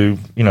listening to,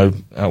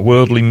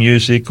 worldly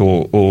music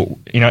or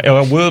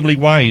our worldly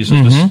ways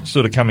are just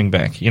sort of coming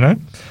back, or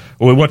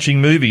we're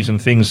watching movies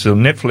and things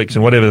on Netflix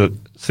and whatever,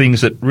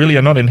 things that really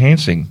are not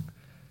enhancing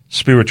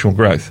spiritual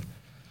growth,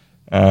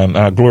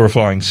 are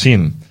glorifying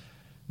sin.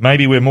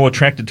 Maybe we're more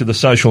attracted to the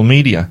social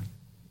media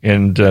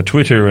and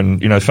Twitter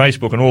and,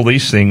 Facebook and all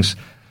these things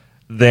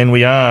than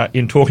we are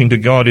in talking to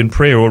God in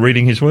prayer or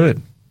reading His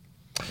Word.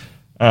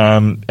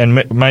 And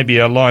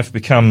maybe our life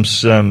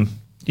becomes,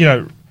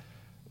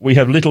 we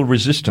have little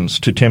resistance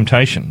to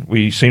temptation.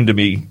 We seem to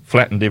be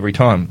flattened every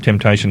time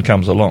temptation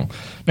comes along.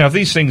 Now, if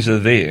these things are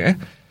there,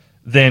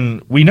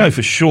 then we know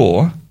for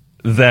sure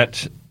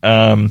that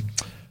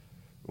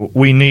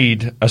we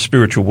need a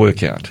spiritual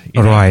workout.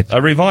 Right.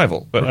 A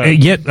revival.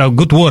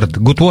 Good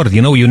word.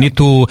 You need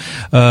to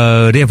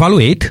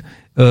reevaluate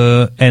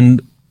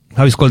and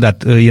how is it called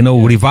that?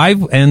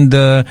 Revive and...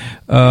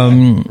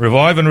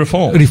 revive and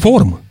reform.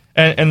 Reform.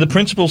 And the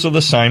principles are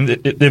the same.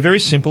 They're very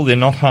simple. They're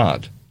not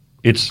hard.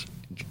 It's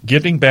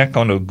getting back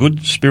on a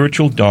good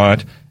spiritual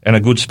diet and a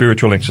good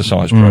spiritual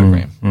exercise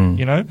program.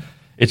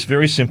 It's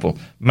very simple.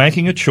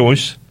 Making a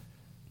choice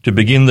to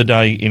begin the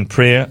day in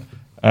prayer.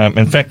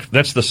 In fact,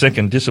 that's the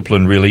second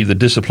discipline, really, the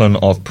discipline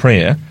of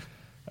prayer.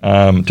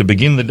 To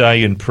begin the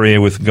day in prayer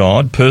with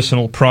God,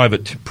 personal,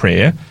 private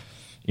prayer.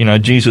 You know,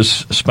 Jesus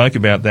spoke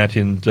about that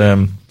in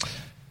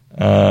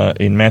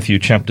Matthew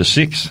chapter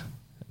 6,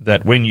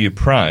 that when you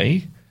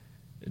pray,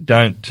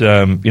 don't,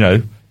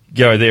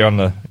 go there on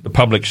the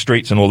public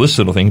streets and all this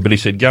sort of thing, but he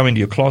said, go into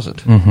your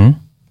closet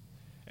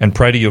and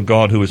pray to your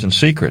God who is in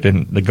secret,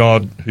 and the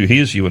God who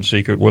hears you in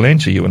secret will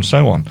answer you, and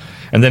so on.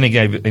 And then he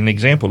gave an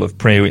example of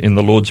prayer in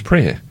the Lord's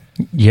Prayer.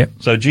 Yep.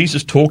 So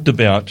Jesus talked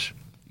about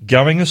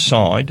going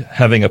aside,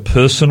 having a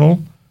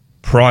personal,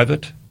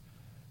 private,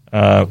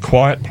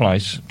 quiet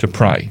place to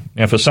pray.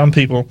 Now, for some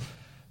people,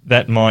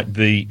 that might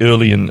be a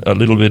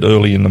little bit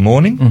early in the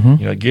morning.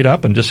 You know, get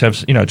up and just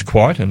have, it's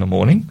quiet in the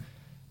morning.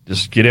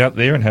 Just get out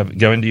there and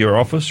go into your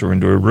office or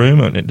into a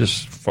room and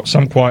just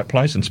some quiet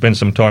place and spend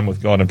some time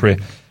with God in prayer.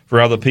 For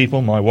other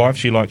people, my wife,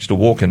 she likes to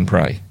walk and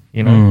pray.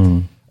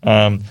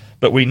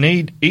 But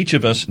each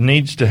of us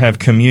needs to have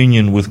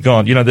communion with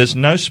God. You know, there's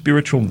no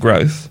spiritual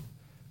growth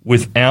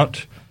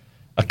without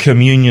a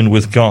communion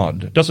with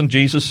God. Doesn't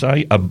Jesus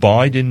say,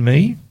 abide in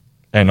me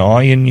and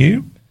I in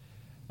you?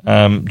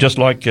 Just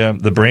like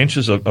the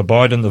branches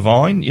abide in the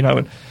vine,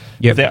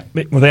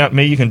 without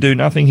me you can do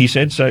nothing, he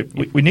said. So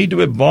we need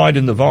to abide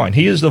in the vine.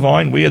 He is the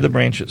vine, we are the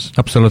branches.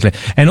 Absolutely.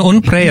 And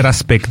on prayer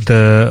aspect,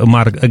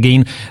 Mark,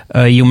 again,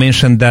 you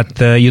mentioned that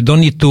you don't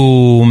need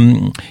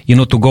to,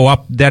 to go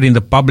up there in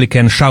the public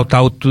and shout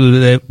out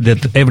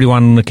that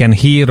everyone can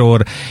hear,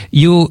 or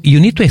you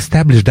need to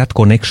establish that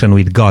connection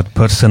with God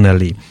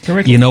personally.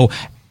 Correctly.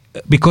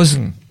 Because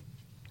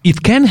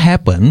it can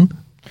happen,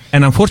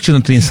 and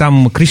unfortunately in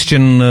some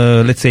Christian,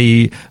 let's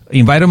say,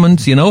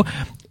 environments,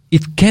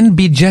 it can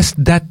be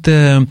just that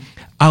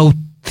out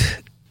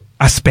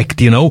aspect,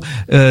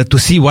 to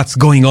see what's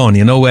going on,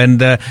 and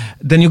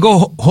then you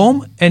go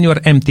home and you're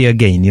empty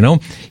again,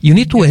 You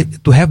need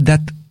to have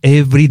that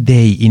every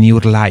day in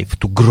your life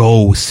to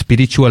grow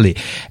spiritually.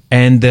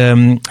 And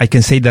I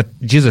can say that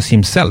Jesus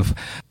himself,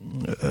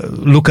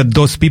 look at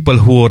those people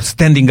who are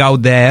standing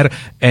out there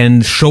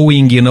and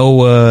showing,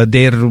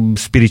 their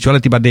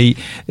spirituality, but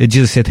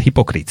Jesus said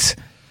hypocrites,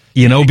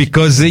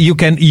 because you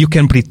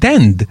can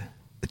pretend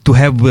to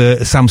have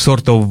some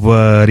sort of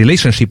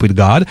relationship with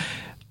God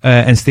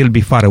and still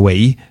be far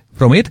away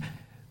from it.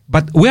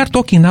 But we are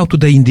talking now to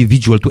the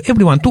individual, to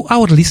everyone, to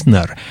our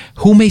listener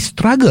who may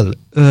struggle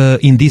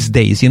in these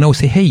days,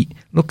 say, hey,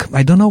 look,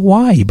 I don't know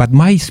why, but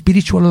my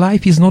spiritual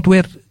life is not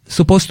where it's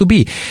supposed to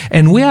be.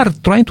 And we are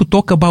trying to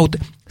talk about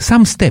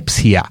some steps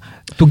here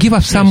to give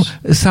us some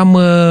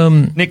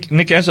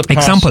Nick, as a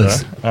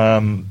examples.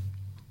 Pastor,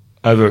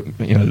 over,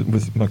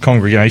 with my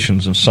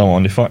congregations and so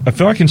on, if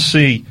I can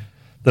see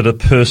that a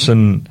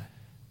person,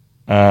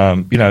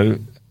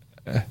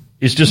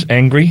 is just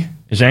angry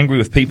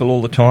with people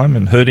all the time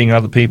and hurting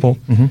other people.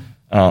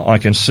 I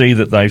can see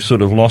that they've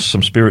sort of lost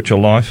some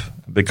spiritual life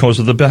because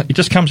of it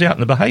just comes out in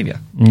the behaviour.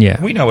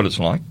 Yeah. We know what it's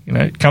like.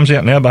 It comes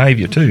out in our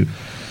behaviour too.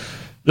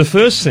 The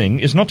first thing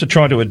is not to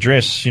try to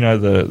address,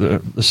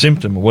 the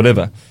symptom or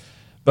whatever,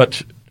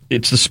 but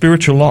it's the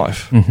spiritual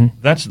life.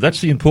 That's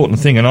the important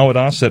thing. And I would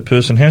ask that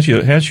person, how's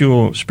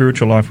your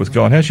spiritual life with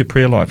God? How's your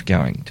prayer life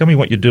going? Tell me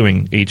what you're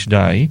doing each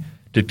day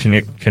to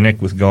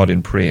connect with God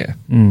in prayer.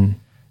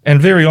 And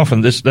very often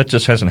that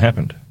just hasn't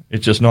happened.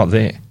 It's just not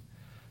there.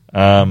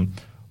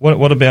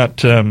 What about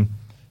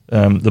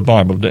the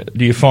Bible?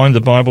 Do you find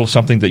the Bible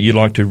something that you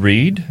like to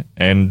read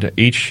and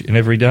each and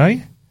every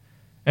day?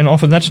 And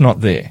often that's not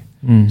there.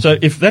 So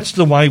if that's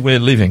the way we're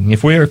living,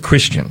 if we're a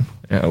Christian,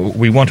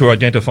 we want to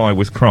identify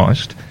with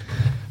Christ,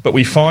 but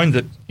we find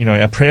that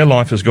our prayer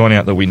life has gone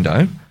out the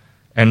window,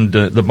 and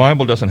the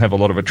Bible doesn't have a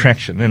lot of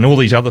attraction, and all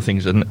these other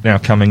things are now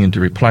coming in to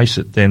replace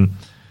it, then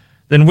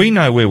we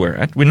know where we're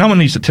at. No one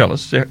needs to tell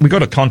us. We've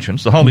got a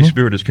conscience. The Holy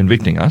Spirit is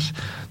convicting us.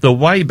 The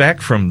way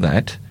back from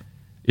that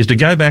is to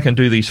go back and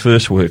do these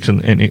first works,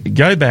 and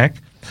go back,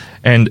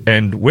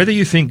 and whether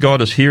you think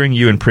God is hearing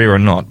you in prayer or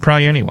not,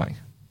 pray anyway.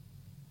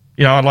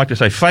 I'd like to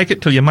say, fake it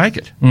till you make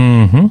it.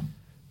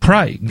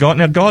 Pray.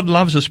 God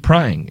loves us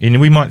praying. And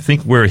we might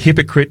think we're a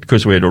hypocrite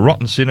because we're a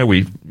rotten sinner.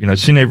 We,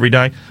 sin every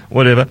day,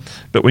 whatever.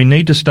 But we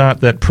need to start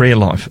that prayer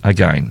life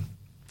again.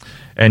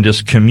 And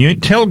just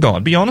tell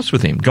God, be honest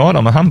with him. God,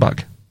 I'm a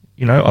humbug.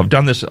 I've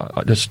done this.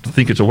 I just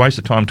think it's a waste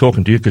of time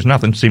talking to you because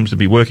nothing seems to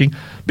be working.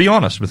 Be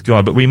honest with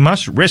God. But we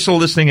must wrestle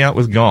this thing out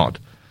with God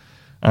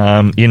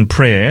in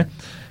prayer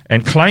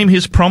and claim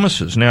his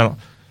promises. Now,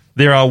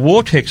 there are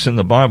war texts in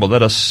the Bible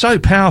that are so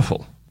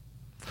powerful.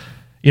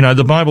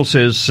 The Bible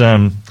says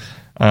in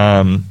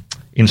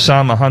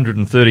Psalm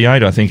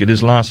 138, I think it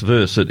is, last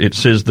verse, it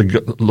says,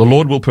 the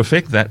Lord will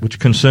perfect that which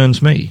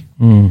concerns me.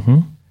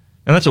 And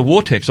that's a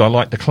war text I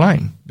like to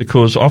claim,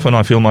 because often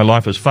I feel my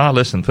life is far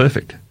less than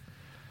perfect.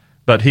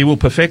 But he will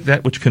perfect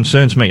that which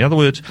concerns me. In other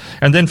words,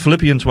 and then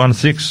Philippians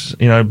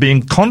 1:6,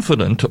 being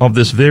confident of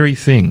this very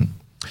thing,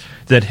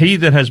 that he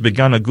that has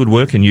begun a good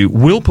work in you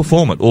will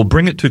perform it or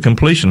bring it to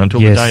completion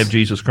until the day of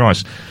Jesus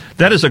Christ.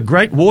 That is a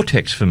great war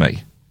text for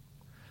me.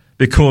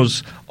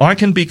 because I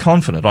can be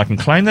confident, I can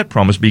claim that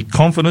promise, be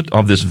confident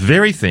of this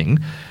very thing,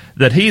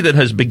 that he that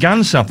has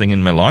begun something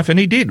in my life, and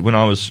he did when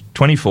I was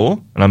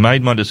 24, and I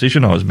made my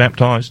decision, I was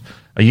baptized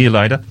a year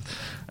later,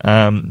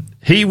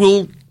 he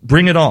will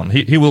bring it on.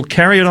 He will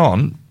carry it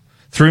on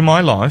through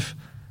my life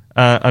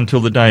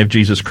until the day of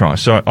Jesus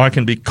Christ. So I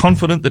can be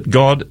confident that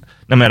God,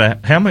 no matter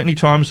how many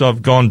times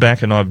I've gone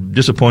back and I've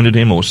disappointed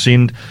him or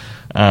sinned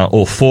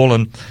or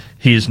fallen,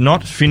 he has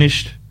not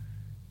finished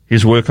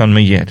his work on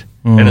me yet.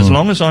 And as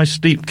long as I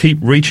keep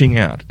reaching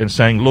out and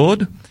saying,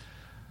 Lord,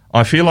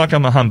 I feel like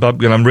I'm a humbug,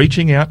 but I'm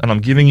reaching out and I'm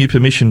giving you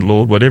permission,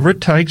 Lord, whatever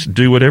it takes,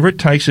 do whatever it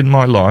takes in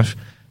my life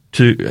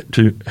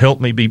to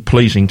help me be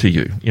pleasing to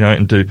you,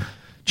 and to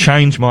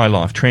change my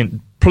life.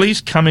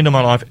 Please come into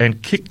my life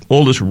and kick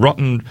all this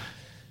rotten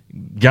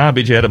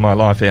garbage out of my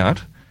life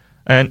out.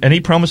 And he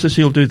promises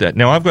he'll do that.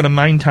 Now, I've got to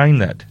maintain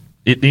that.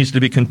 It needs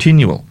to be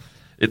continual.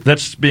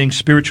 That's being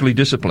spiritually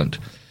disciplined.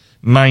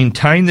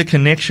 Maintain the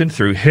connection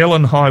through hell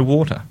and high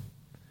water.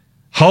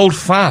 Hold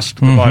fast,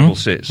 the Bible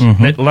says.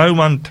 Let no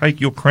one take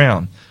your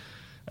crown.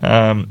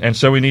 And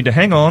so we need to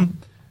hang on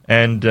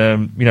and,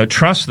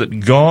 trust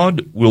that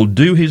God will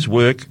do his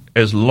work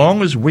as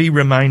long as we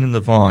remain in the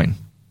vine.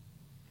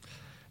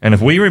 And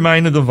if we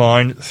remain in the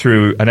vine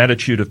through an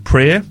attitude of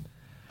prayer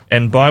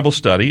and Bible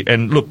study,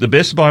 and look, the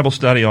best Bible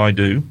study I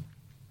do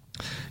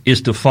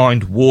is to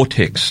find war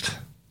text.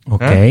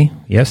 Okay,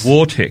 yes.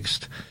 War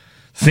text.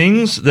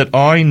 Things that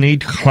I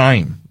need to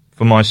claim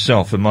for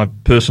myself and my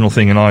personal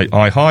thing, and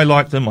I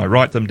highlight them, I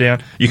write them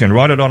down. You can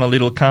write it on a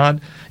little card.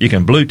 You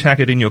can blue tack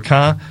it in your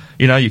car.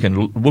 You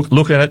can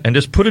look at it and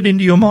just put it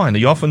into your mind.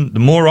 The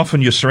more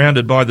often you're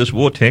surrounded by this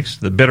war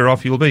text, the better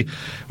off you'll be.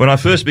 When I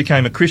first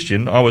became a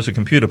Christian, I was a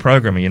computer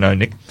programmer,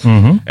 Nick.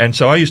 And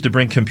so I used to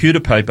bring computer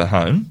paper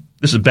home.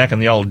 This is back in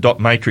the old dot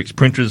matrix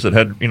printers that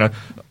had,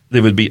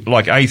 there would be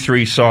like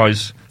A3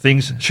 size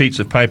things, sheets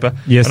of paper.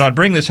 Yes. And I'd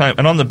bring this home,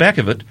 and on the back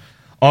of it,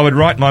 I would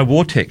write my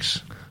war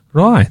text.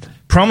 Right.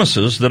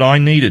 Promises that I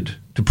needed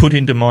to put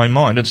into my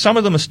mind. And some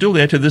of them are still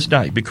there to this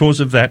day because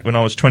of that when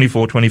I was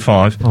 24,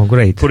 25. Oh,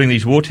 great. Putting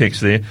these war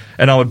texts there.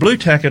 And I would blue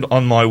tack it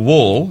on my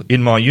wall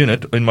in my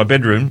unit, in my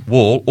bedroom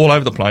wall, all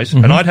over the place.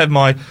 And I'd have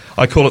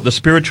I call it the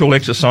spiritual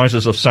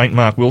exercises of St.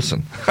 Mark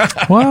Wilson.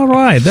 Well,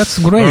 right. That's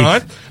great. All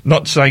right.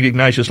 Not St.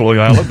 Ignatius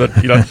Loyola, but,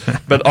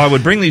 but I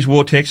would bring these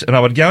war texts and I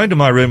would go into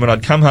my room and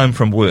I'd come home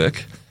from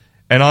work.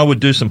 And I would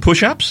do some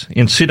push-ups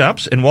and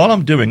sit-ups, and while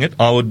I'm doing it,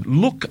 I would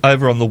look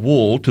over on the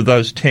wall to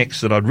those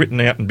texts that I'd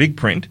written out in big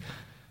print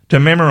to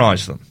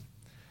memorize them.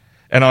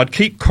 And I'd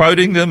keep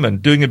quoting them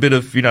and doing a bit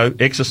of,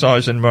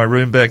 exercise in my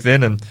room back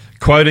then and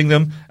quoting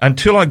them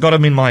until I got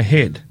them in my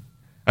head,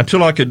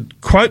 until I could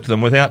quote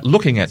them without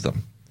looking at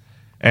them.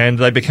 And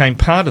they became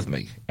part of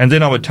me. And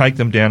then I would take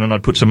them down and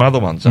I'd put some other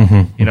ones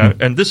in,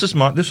 And this was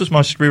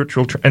my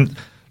spiritual... and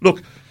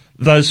look,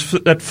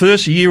 that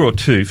first year or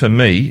two for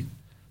me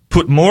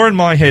put more in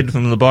my head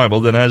from the Bible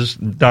than has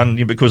done,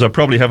 because I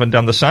probably haven't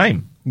done the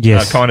same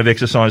kind of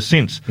exercise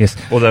since,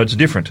 although it's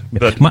different.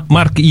 But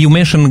Mark, you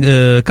mentioned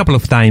a couple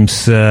of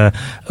times a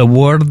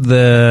word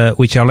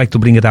which I'd like to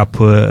bring it up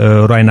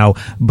right now,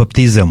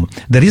 baptism.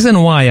 The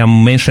reason why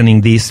I'm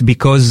mentioning this,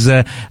 because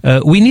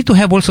we need to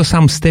have also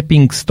some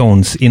stepping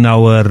stones in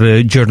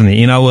our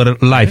journey, in our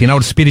life, in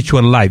our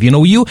spiritual life.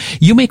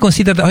 You may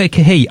consider that,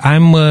 okay, hey,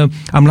 I'm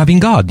loving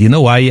God,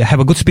 I have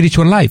a good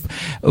spiritual life,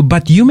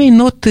 but you may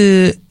not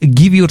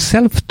give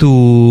yourself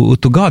to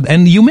God.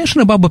 And you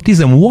mentioned about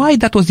baptism, why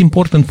that was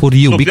important for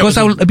you. Look, because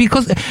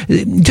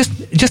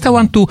I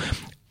want to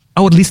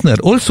our listener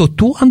also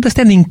to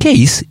understand, in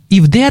case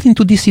if they are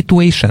into this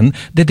situation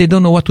that they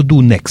don't know what to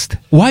do next.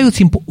 Why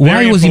was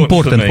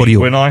important for you?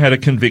 When I had a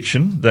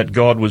conviction that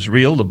God was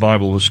real, the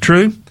Bible was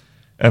true,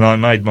 and I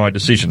made my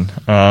decision.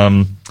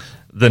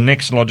 The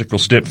next logical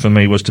step for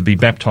me was to be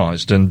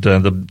baptized, and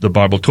the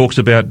Bible talks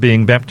about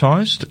being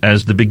baptized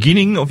as the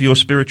beginning of your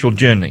spiritual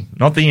journey,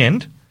 not the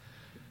end.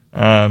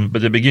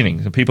 But the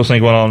beginning. People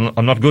think, well,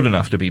 I'm not good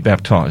enough to be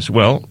baptized.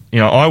 Well,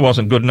 I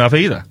wasn't good enough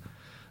either.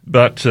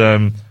 But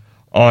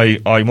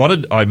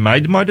I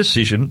made my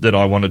decision that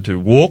I wanted to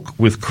walk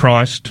with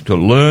Christ, to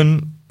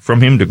learn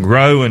from him, to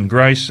grow in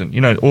grace, and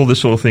all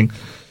this sort of thing.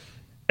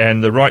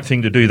 And the right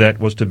thing to do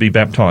that was to be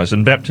baptized.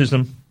 And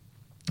baptism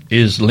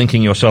is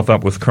linking yourself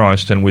up with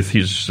Christ and with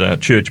his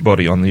church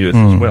body on the earth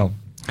as well.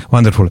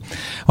 Wonderful.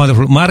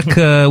 Mark,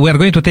 we are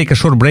going to take a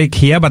short break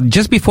here, but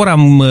just before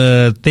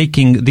I'm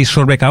taking this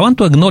short break, I want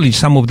to acknowledge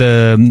some of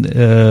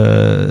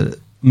the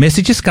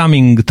messages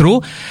coming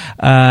through,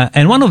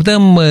 and one of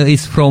them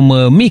is from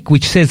Mick,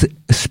 which says,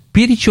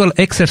 spiritual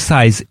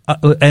exercise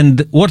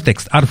and word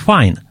text are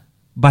fine,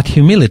 but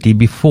humility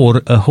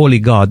before a holy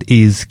God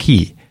is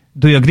key.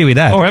 Do you agree with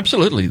that? Oh,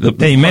 absolutely.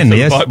 Amen.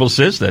 The Bible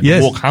says that.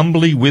 Yes. Walk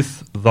humbly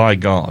with thy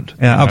God.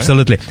 Yeah,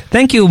 absolutely.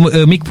 Thank you,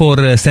 Mick,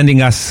 for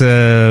sending us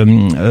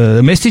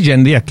a message,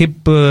 and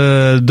keep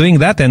doing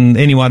that. And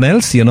anyone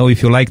else,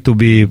 if you like to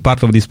be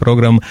part of this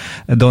program,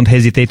 don't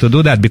hesitate to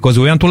do that, because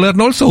we want to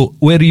learn also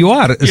where you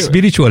are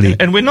spiritually.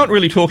 And we're not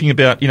really talking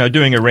about,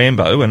 doing a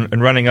Rambo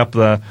and running up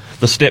the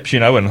steps,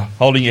 and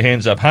holding your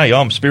hands up. Hey,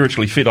 I'm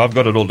spiritually fit. I've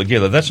got it all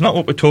together. That's not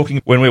what we're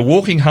talking. When we're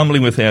walking humbly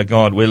with our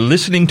God, we're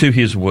listening to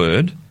His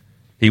word.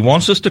 He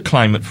wants us to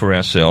claim it for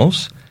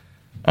ourselves.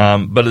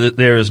 But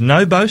there is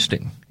no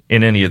boasting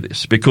in any of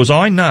this, because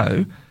I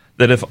know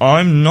that if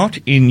I'm not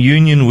in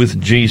union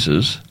with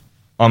Jesus,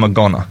 I'm a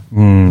goner.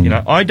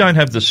 I don't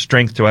have the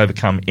strength to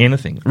overcome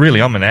anything.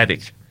 Really, I'm an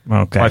addict.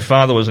 Okay. My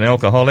father was an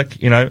alcoholic.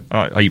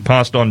 He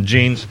passed on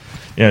genes,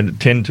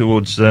 tend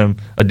towards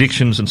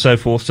addictions and so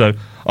forth. So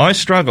I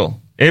struggle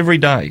every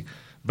day,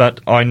 but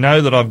I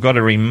know that I've got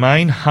to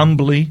remain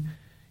humbly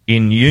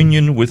in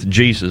union with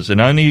Jesus, and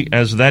only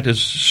as that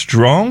is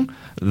strong,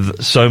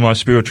 so my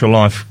spiritual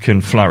life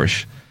can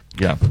flourish.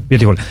 Yeah.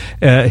 Beautiful.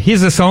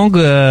 Here's a song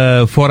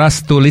for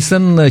us to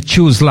listen,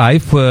 Choose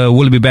Life.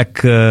 We'll be back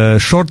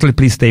shortly.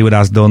 Please stay with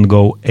us. Don't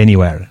go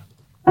anywhere.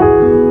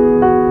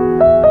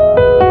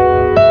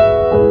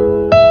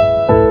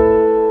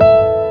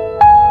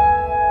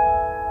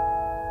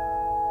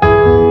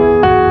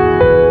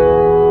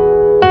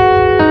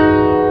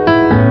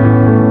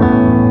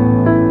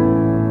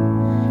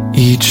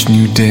 Each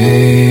new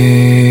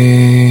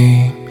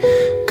day,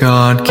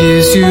 God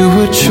gives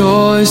you a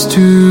choice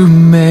to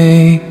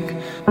make,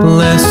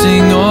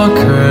 blessing or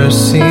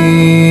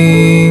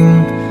cursing,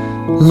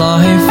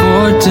 life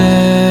or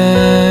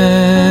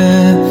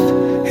death.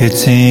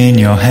 It's in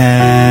your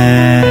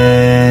hands,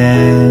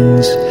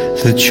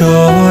 the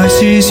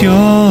choice is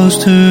yours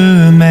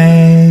to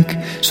make.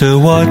 So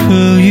what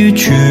will you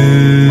choose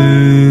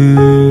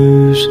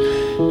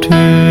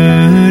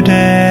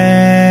today?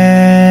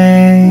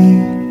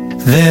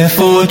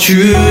 Therefore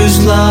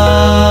choose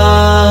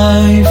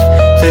life,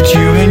 that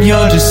you and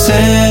your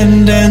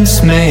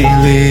descendants may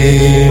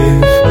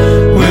live.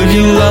 Will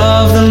you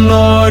love the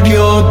Lord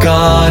your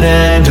God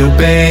and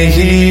obey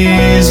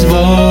His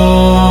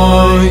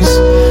voice?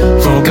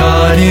 For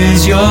God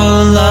is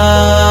your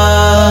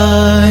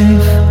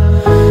life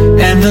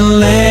and the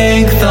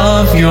length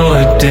of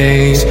your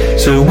days.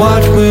 So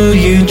what will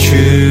you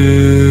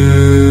choose?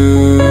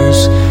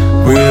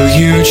 Will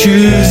you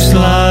choose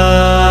life?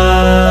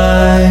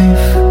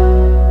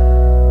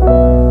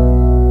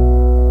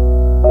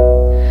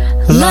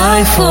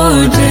 Life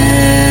or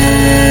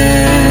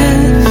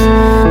death,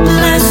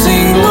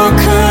 blessing or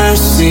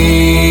cursing,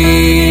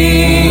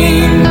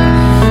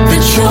 the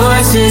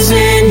choice is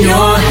in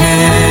your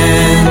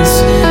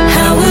hands.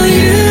 How will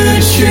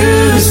you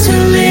choose to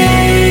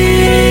live?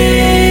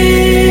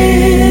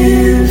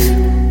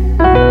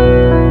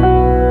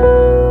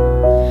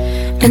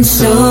 And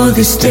so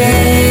this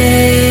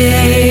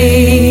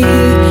day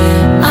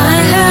I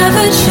have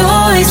a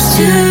choice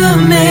to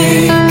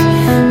make,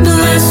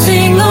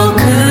 blessing or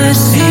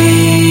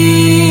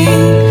cursing,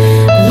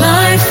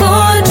 life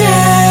or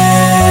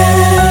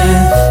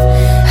death.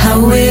 How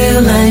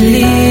will I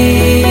live?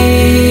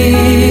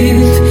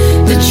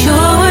 The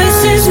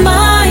choice is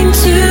mine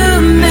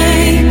to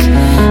make.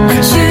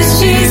 I choose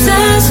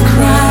Jesus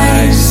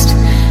Christ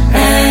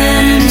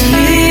and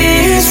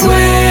His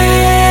way.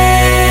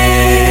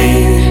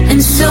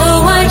 And so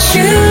I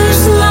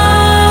choose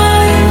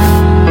life,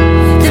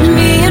 that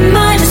me and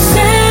my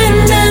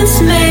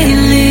descendants may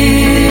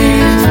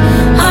live.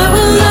 I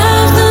will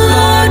love the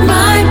Lord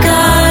my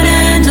God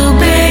and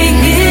obey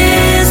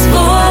His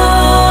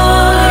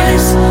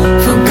voice.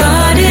 For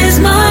God is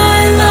my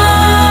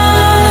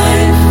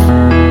life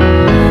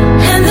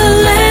and the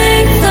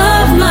length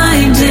of my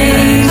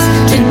days.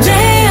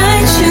 Today I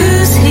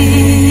choose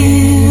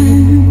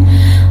Him.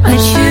 I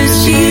choose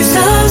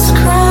Jesus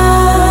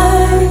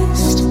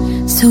Christ.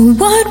 So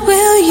what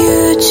will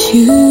you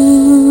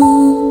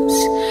choose?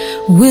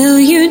 Will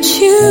you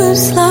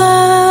choose life?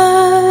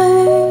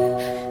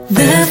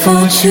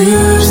 Therefore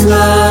choose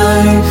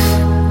life,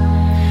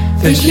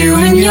 that you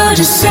and your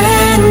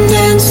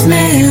descendants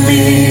may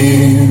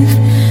live.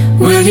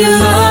 Will you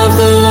love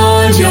the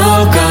Lord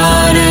your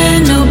God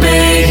and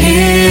obey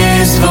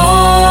His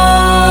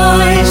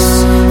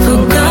voice?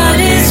 For God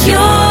is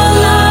your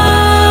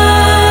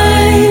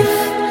life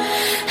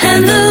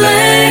and the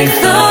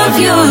length of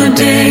your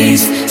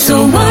days.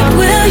 So what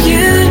will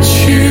you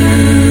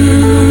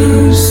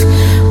choose?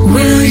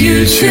 Will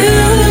you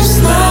choose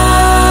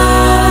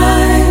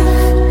life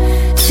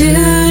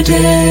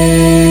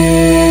today?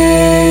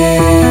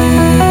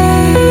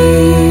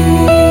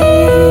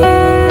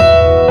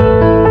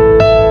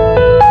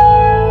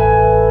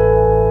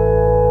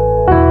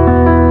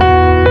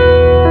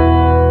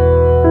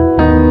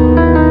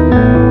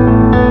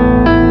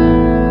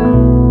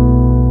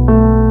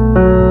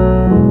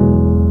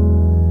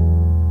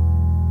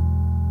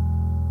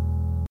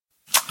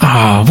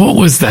 What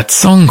was that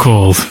song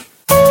called?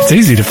 It's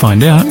easy to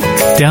find out.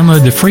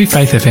 Download the free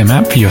Faith FM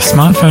app for your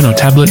smartphone or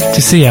tablet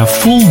to see our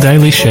full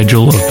daily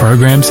schedule of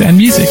programs and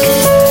music.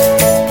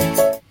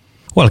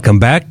 Welcome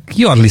back.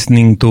 You are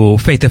listening to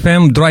Faith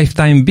FM Drive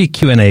Time Big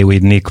Q&A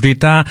with Nick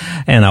Rita,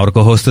 and our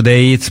co-host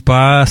today is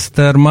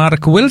Pastor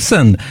Mark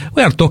Wilson.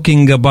 We are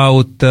talking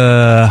about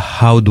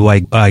how do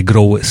I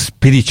grow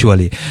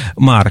spiritually.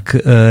 Mark,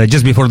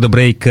 just before the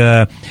break,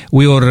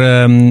 we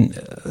were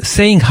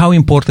saying how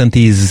important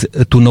it is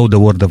to know the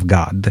Word of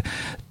God,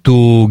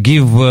 to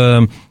give,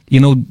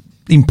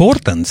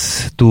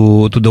 importance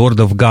to the Word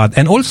of God.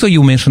 And also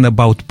you mentioned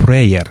about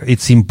prayer.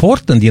 It's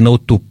important,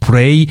 to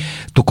pray,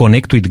 to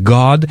connect with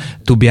God,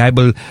 to be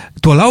able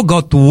to allow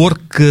God to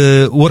work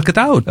it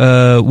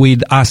out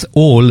with us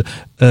all,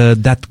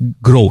 that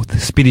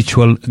growth,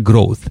 spiritual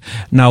growth.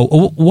 Now,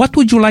 what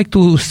would you like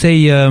to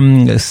say a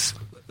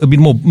bit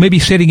more, maybe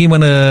sharing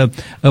even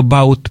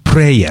about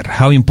prayer?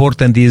 How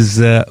important is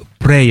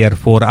prayer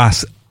for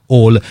us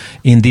all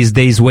in these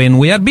days when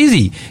we are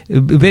busy,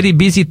 very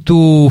busy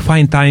to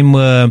find time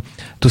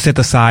to set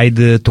aside,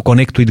 to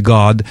connect with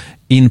God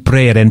in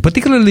prayer, and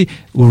particularly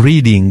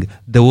reading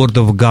the Word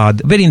of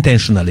God very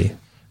intentionally?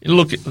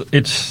 Look,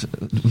 it's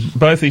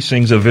both these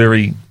things are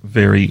very,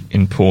 very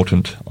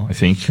important, I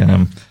think.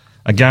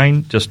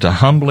 Again, just to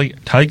humbly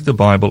take the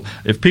Bible.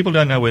 If people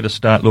don't know where to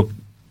start, look,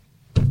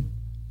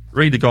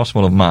 read the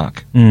Gospel of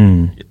Mark.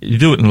 You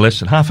do it in less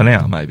than half an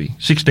hour, maybe.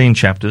 16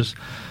 chapters.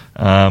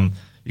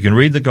 You can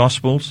read the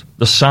Gospels.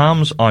 The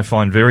Psalms I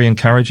find very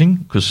encouraging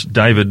because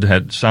David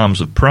had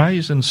Psalms of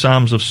praise and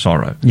Psalms of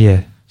sorrow.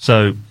 Yeah.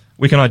 So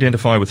we can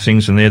identify with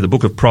things in there, the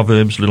book of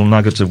Proverbs, little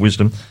nuggets of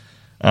wisdom,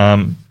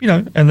 and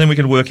then we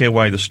can work our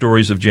way, the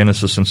stories of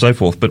Genesis and so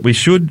forth. But we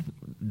should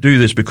do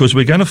this because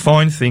we're going to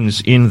find things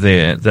in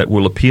there that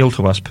will appeal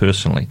to us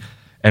personally.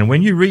 And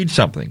when you read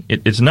something,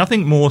 it's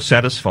nothing more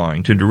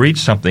satisfying to read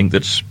something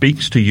that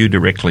speaks to you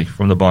directly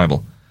from the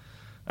Bible.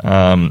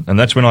 And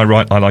that's when I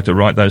like to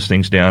write those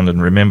things down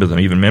and remember them,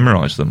 even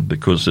memorize them,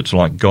 because it's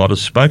like God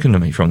has spoken to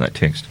me from that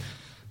text.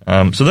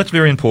 So that's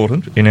very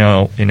important in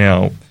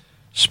our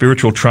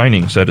spiritual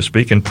training, so to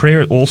speak. And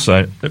prayer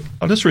also,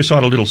 I'll just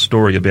recite a little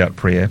story about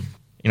prayer.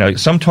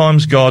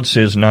 Sometimes God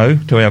says no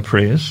to our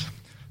prayers.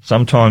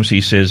 Sometimes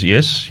he says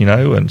yes,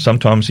 and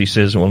sometimes he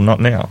says, well, not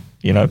now,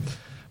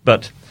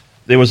 But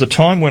there was a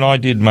time when I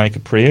did make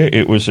a prayer.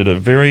 It was at a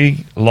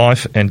very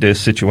life and death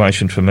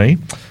situation for me.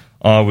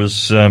 I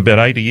was about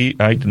 8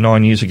 to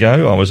 9 years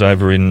ago. I was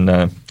over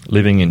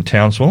living in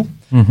Townsville,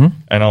 and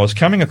I was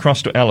coming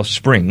across to Alice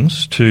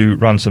Springs to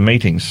run some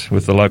meetings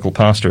with the local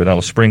pastor at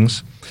Alice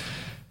Springs.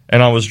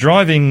 And I was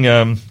driving.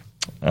 I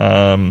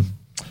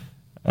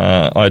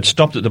had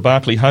stopped at the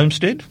Barclay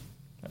Homestead.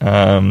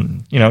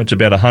 It's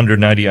about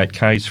 188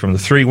 k's from the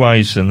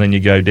freeways, and then you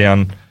go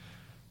down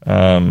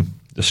the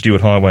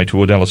Stewart Highway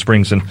toward Alice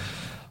Springs. And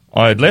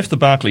I had left the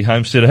Barclay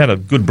Homestead. I had a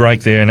good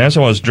break there, and as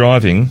I was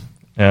driving.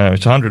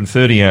 It's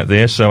 130 out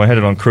there, so I had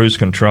it on cruise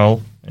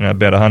control,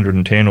 about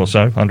 110 or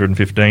so,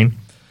 115.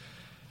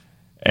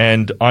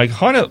 And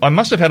I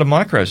must have had a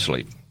micro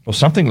sleep or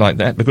something like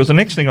that, because the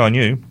next thing I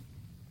knew,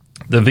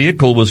 the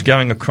vehicle was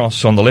going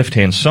across on the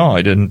left-hand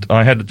side, and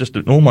I had just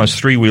almost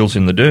 3 wheels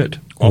in the dirt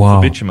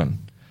off the bitumen.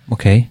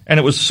 Okay. And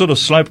it was sort of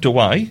sloped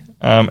away,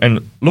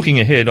 and looking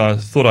ahead, I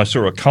thought I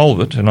saw a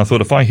culvert, and I thought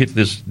if I hit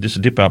this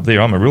dip up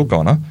there, I'm a real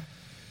goner.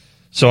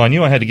 So I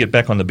knew I had to get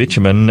back on the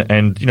bitumen,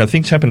 and,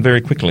 things happen very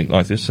quickly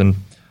like this. And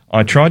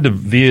I tried to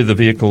veer the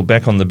vehicle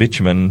back on the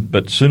bitumen,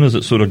 but as soon as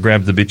it sort of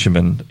grabbed the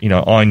bitumen,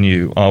 I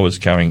knew I was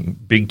going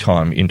big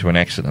time into an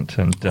accident.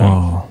 And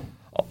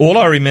all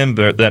I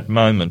remember at that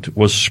moment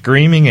was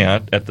screaming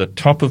out at the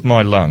top of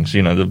my lungs,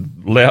 the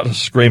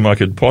loudest scream I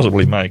could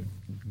possibly make,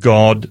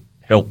 God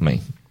help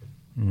me.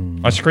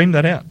 I screamed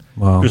that out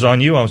because I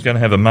knew I was going to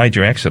have a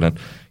major accident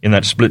in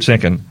that split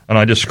second, and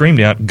I just screamed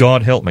out,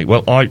 God help me.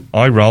 Well,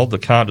 I rolled, the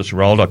car just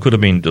rolled. I could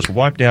have been just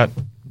wiped out,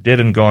 dead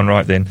and gone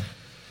right then.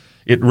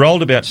 It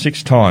rolled about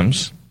 6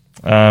 times,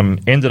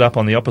 ended up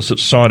on the opposite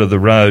side of the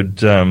road,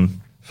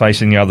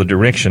 facing the other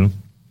direction.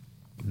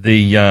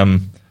 I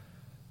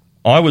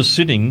was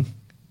sitting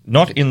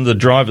not in the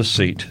driver's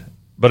seat,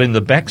 but in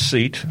the back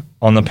seat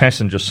on the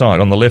passenger side,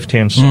 on the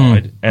left-hand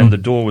side, and the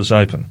door was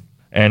open.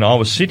 And I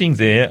was sitting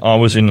there. I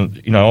was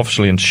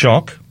obviously in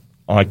shock.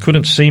 I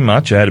couldn't see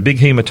much. I had a big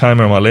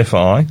hematoma in my left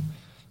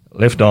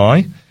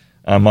eye.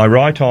 My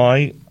right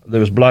eye, there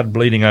was blood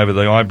bleeding over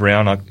the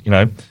eyebrow.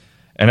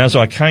 And as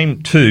I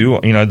came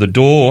to, the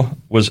door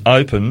was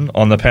open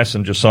on the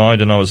passenger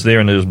side, and I was there,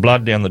 and there was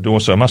blood down the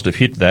door, so I must have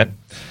hit that.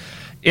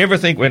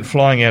 Everything went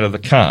flying out of the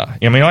car.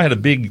 I had a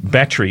big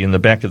battery in the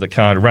back of the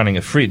car running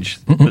a fridge.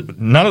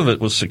 None of it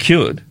was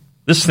secured.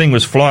 This thing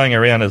was flying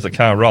around as the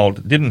car rolled.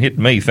 It didn't hit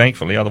me,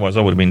 thankfully, otherwise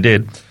I would have been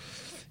dead.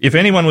 If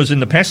anyone was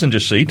in the passenger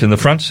seat, in the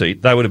front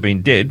seat, they would have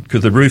been dead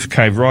because the roof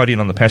caved right in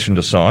on the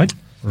passenger side.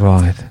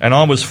 Right. And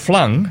I was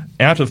flung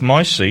out of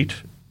my seat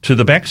to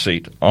the back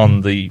seat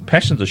on the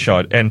passenger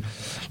side. And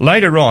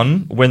later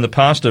on, when the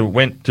pastor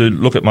went to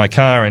look at my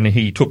car and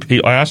I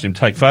asked him to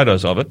take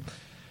photos of it,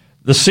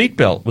 the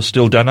seatbelt was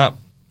still done up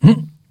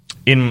on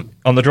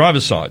the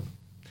driver's side.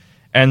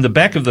 and the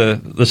back of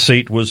the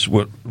seat was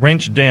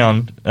wrenched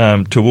down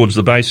towards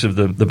the base of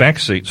the back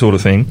seat sort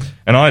of thing,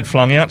 and I had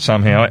flung out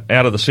somehow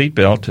out of the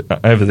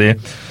seatbelt over there.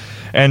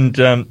 And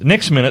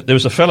next minute, there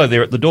was a fellow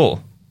there at the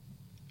door.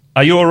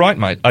 Are you all right,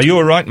 mate? Are you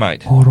all right,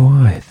 mate? All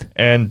right.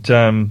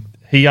 And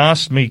he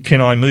asked me,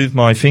 can I move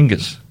my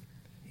fingers?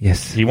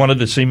 Yes. He wanted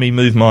to see me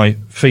move my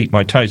feet,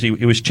 my toes. He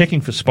was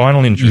checking for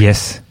spinal injury.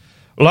 Yes.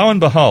 Lo and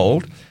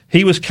behold,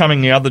 he was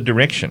coming the other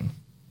direction.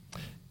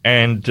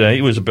 And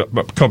he was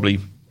probably,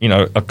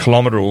 a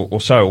kilometre or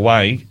so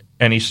away,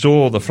 and he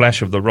saw the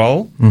flash of the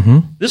roll. Mm-hmm.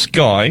 This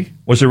guy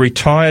was a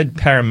retired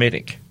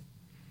paramedic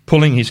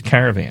pulling his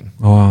caravan.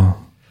 Wow.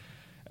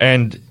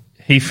 And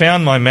he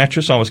found my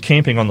mattress. I was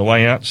camping on the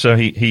way out, so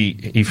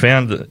he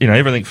found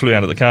everything flew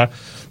out of the car.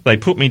 They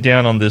put me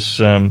down on this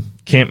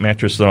camp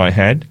mattress that I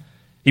had.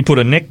 He put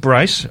a neck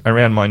brace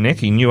around my neck.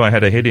 He knew I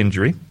had a head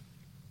injury.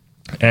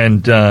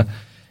 And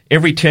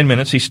every 10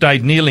 minutes he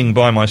stayed kneeling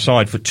by my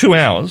side for 2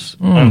 hours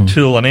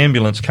until an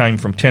ambulance came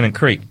from Tennant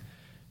Creek,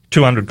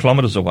 200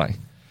 kilometres away.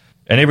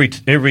 And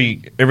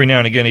every now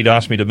and again he'd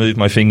ask me to move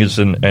my fingers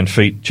and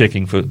feet,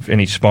 checking for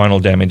any spinal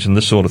damage and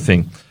this sort of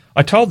thing.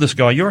 I told this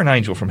guy, you're an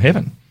angel from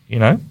heaven,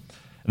 And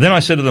then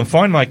I said to them,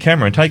 find my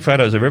camera and take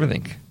photos of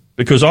everything.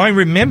 Because I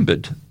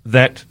remembered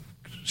that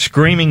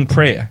screaming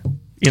prayer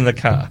in the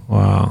car.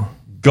 Wow.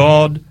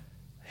 God,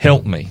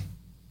 help me.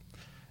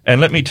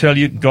 And let me tell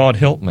you, God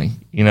helped me.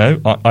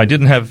 I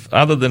didn't have,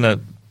 other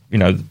than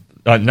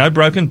no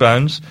broken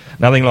bones,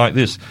 nothing like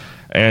this.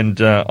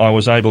 And I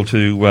was able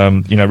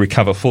to,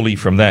 recover fully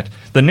from that.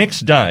 The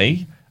next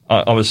day,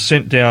 I was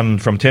sent down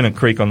from Tennant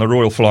Creek on the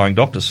Royal Flying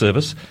Doctor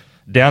Service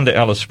down to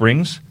Alice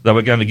Springs. They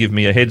were going to give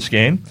me a head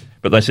scan,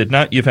 but they said,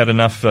 no, you've had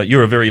enough.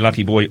 You're a very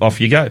lucky boy. Off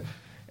you go.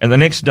 And the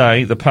next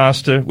day, the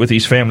pastor with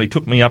his family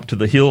took me up to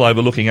the hill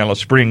overlooking Alice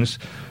Springs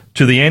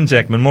to the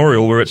Anzac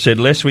Memorial where it said,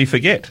 lest we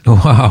forget.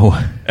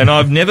 Wow. And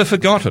I've never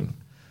forgotten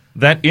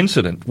that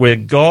incident where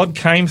God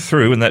came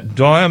through in that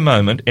dire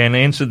moment and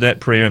answered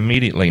that prayer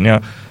immediately.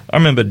 Now, I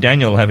remember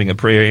Daniel having a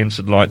prayer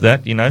answered like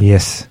that,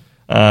 Yes.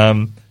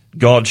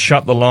 God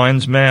shut the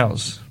lions'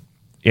 mouths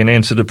in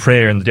answer to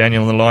prayer, and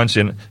Daniel and the lions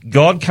den.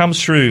 God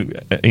comes through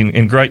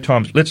in great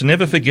times. Let's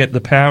never forget the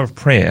power of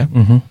prayer.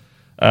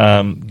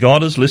 Mm-hmm.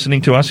 God is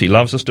listening to us. He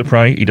loves us to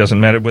pray. It doesn't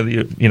matter whether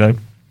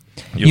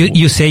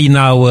You say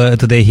now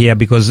today here,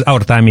 because our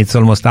time is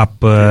almost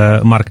up,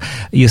 Mark,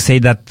 you say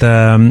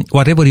that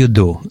whatever you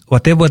do,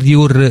 whatever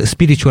your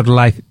spiritual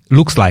life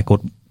looks like, or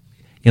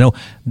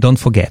don't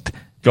forget.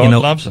 God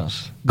loves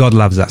us. God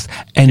loves us.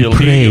 And He'll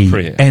hear your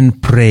prayer.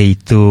 pray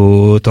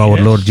to our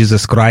Yes. Lord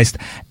Jesus Christ,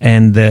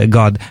 and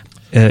God,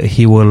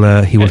 He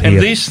will hear. And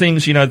these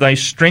things, they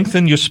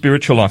strengthen your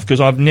spiritual life, because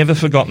I've never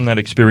forgotten that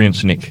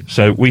experience, Nick.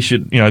 So we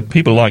should,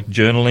 people like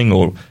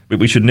journaling, but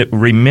we should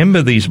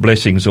remember these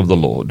blessings of the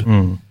Lord.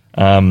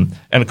 And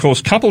of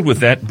course, coupled with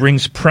that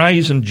brings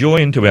praise and joy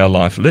into our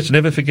life. Let's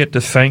never forget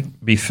to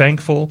be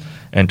thankful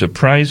and to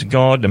praise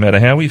God no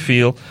matter how we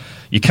feel.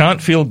 You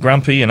can't feel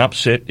grumpy and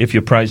upset if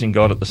you're praising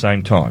God at the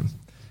same time.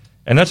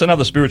 And that's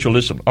another spiritual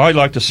discipline. I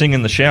like to sing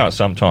in the shower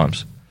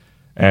sometimes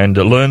and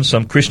learn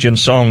some Christian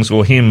songs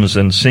or hymns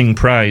and sing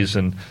praise.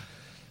 And,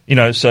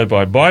 so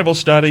by Bible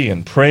study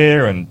and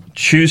prayer and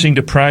choosing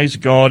to praise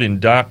God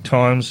in dark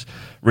times,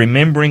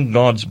 remembering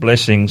God's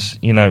blessings,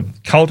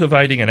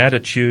 cultivating an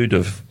attitude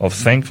of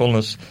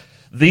thankfulness,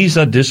 these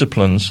are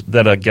disciplines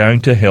that are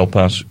going to help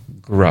us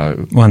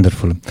grow.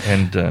 Wonderful.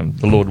 And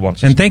the Lord wants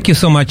us. And thank you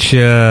so much,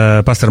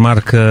 Pastor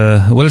Mark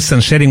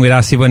Wilson, sharing with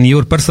us even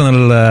your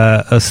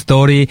personal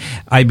story.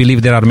 I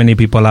believe there are many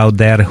people out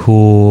there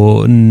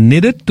who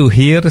needed to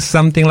hear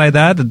something like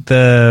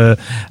that.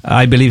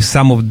 I believe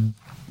some of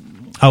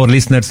our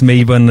listeners may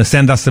even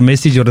send us a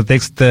message or a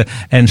text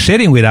and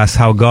sharing with us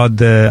how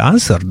God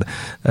answered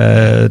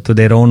to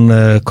their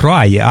own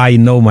cry. I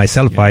know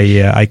myself,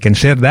 yes. I can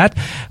share that.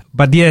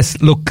 But yes,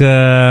 look,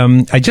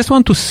 I just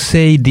want to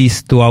say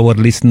this to our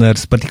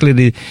listeners,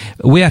 particularly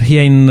we are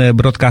here in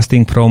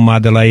broadcasting from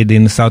Adelaide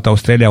in South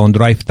Australia on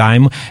drive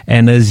time.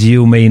 And as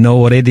you may know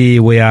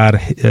already, we are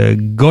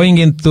going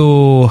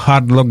into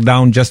hard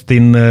lockdown just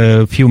in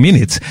a few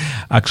minutes,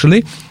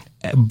 actually.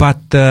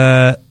 But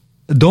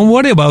don't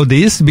worry about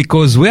this,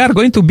 because we are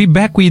going to be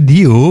back with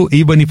you,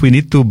 even if we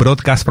need to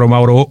broadcast from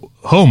our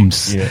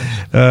homes, yes.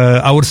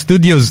 Our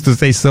studios, to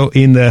say so,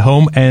 in the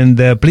home. And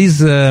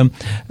please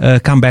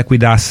come back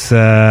with us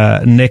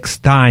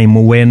next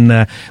time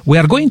when we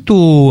are going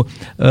to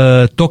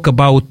talk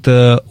about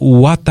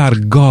what are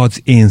God's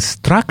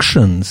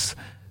instructions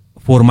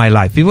for my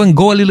life. Even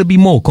go a little bit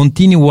more,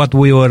 continue what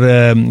we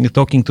were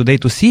talking today,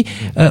 to see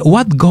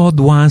what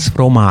God wants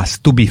from us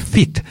to be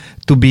fit,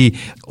 to be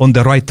on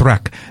the right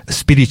track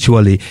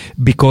spiritually.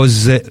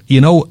 Because,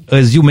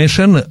 as you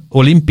mentioned,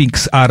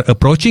 Olympics are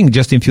approaching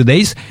just in a few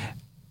days.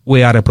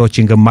 We are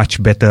approaching a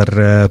much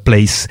better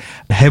place,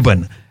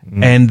 heaven.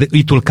 And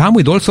it will come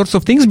with all sorts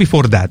of things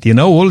before that,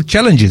 all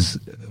challenges.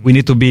 We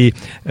need to be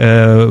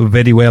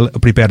very well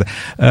prepared.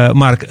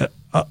 Mark,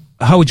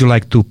 how would you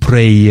like to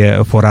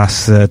pray for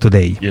us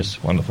today?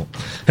 Yes, wonderful.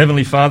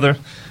 Heavenly Father,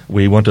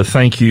 we want to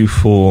thank you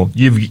for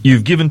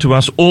you've given to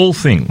us all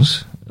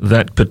things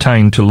that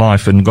pertain to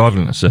life and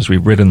godliness, as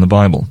we've read in the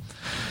Bible.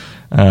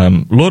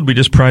 Lord, we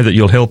just pray that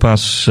you'll help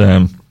us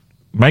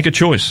make a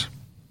choice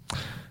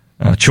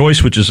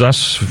which is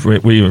us,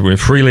 we're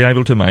freely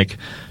able to make,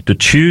 to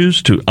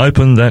choose to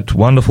open that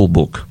wonderful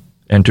book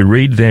and to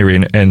read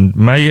therein, and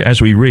may,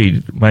 as we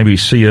read, may we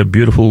see a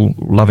beautiful,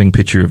 loving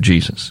picture of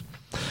Jesus.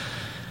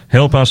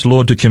 Help us,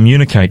 Lord, to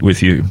communicate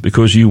with you,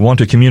 because you want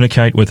to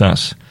communicate with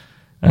us.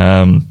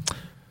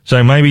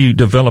 So may we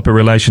develop a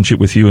relationship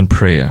with you in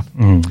prayer.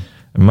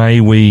 May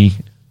we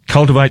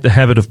cultivate the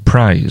habit of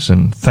praise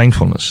and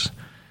thankfulness.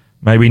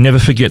 May we never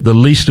forget the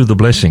least of the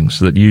blessings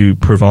that you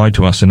provide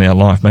to us in our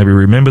life. May we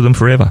remember them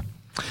forever.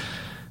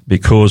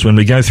 Because when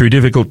we go through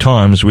difficult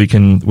times, we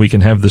can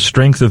have the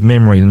strength of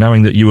memory,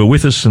 knowing that you are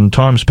with us in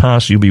times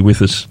past, you'll be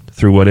with us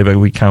through whatever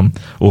we come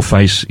or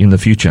face in the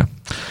future.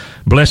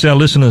 Bless our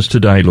listeners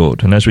today,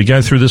 Lord, and as we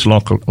go through this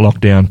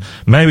lockdown,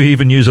 may we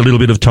even use a little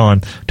bit of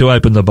time to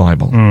open the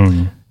Bible,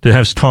 to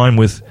have time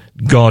with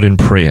God in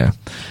prayer.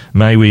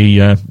 May we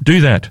do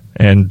that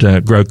and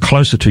grow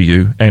closer to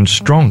you and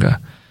stronger,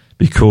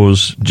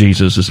 because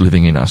Jesus is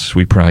living in us.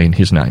 We pray in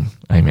his name.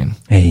 Amen.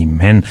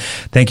 Amen.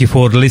 Thank you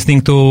for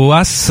listening to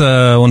us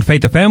on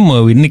Faith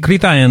FM with Nick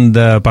Rita and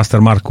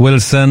Pastor Mark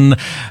Wilson.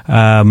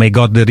 May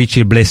God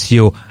richly bless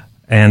you,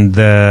 and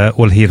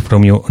we'll hear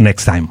from you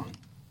next time.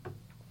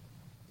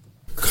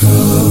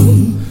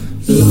 Come,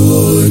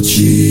 Lord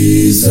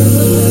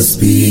Jesus,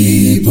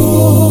 be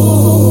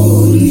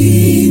born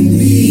in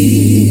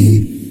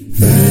me,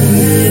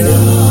 that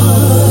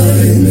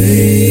I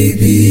may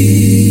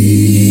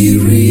be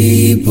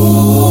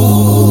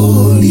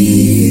reborn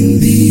in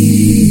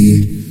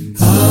thee.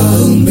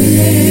 I'll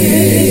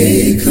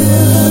make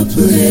a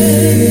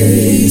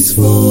place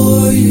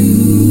for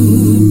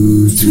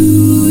you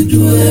to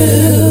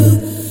dwell.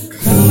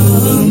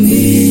 Come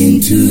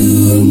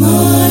into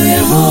my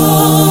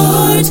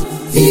heart,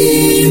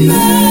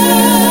 Emmanuel,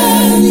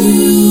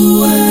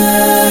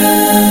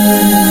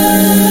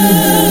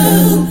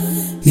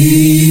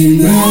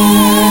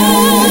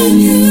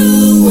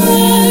 Emmanuel,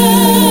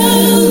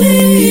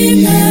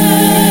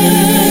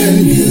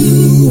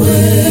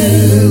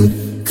 Emmanuel.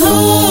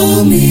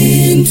 Come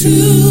into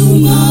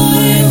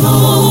my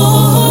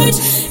heart,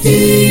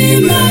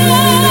 Emmanuel.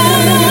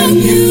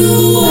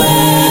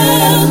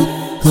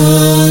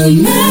 I'll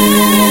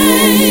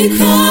make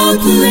a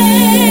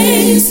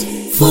place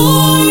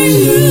for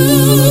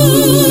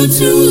you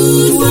to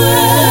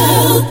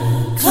dwell.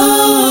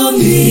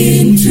 Come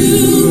into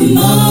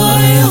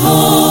my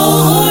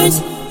heart,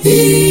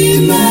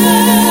 Emmanuel,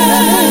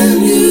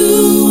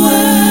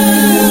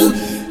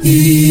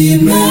 Emmanuel,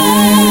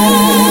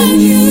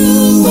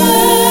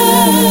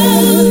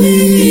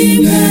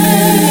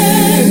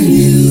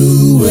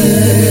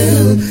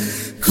 Emmanuel.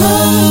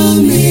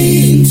 Come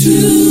into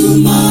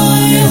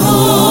my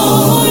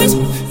heart,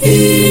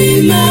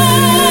 Emmanuel.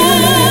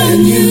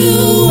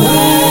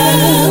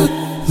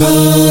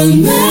 I'll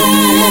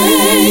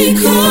make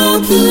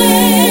a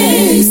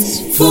place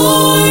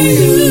for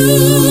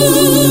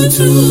you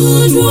to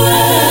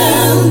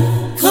dwell.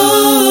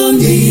 Come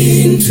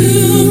into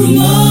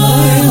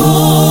my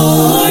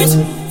heart,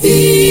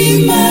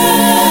 Emmanuel,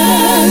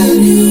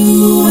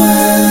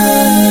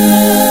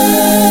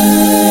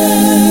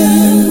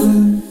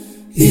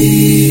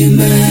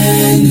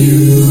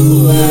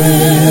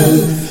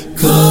 Emmanuel.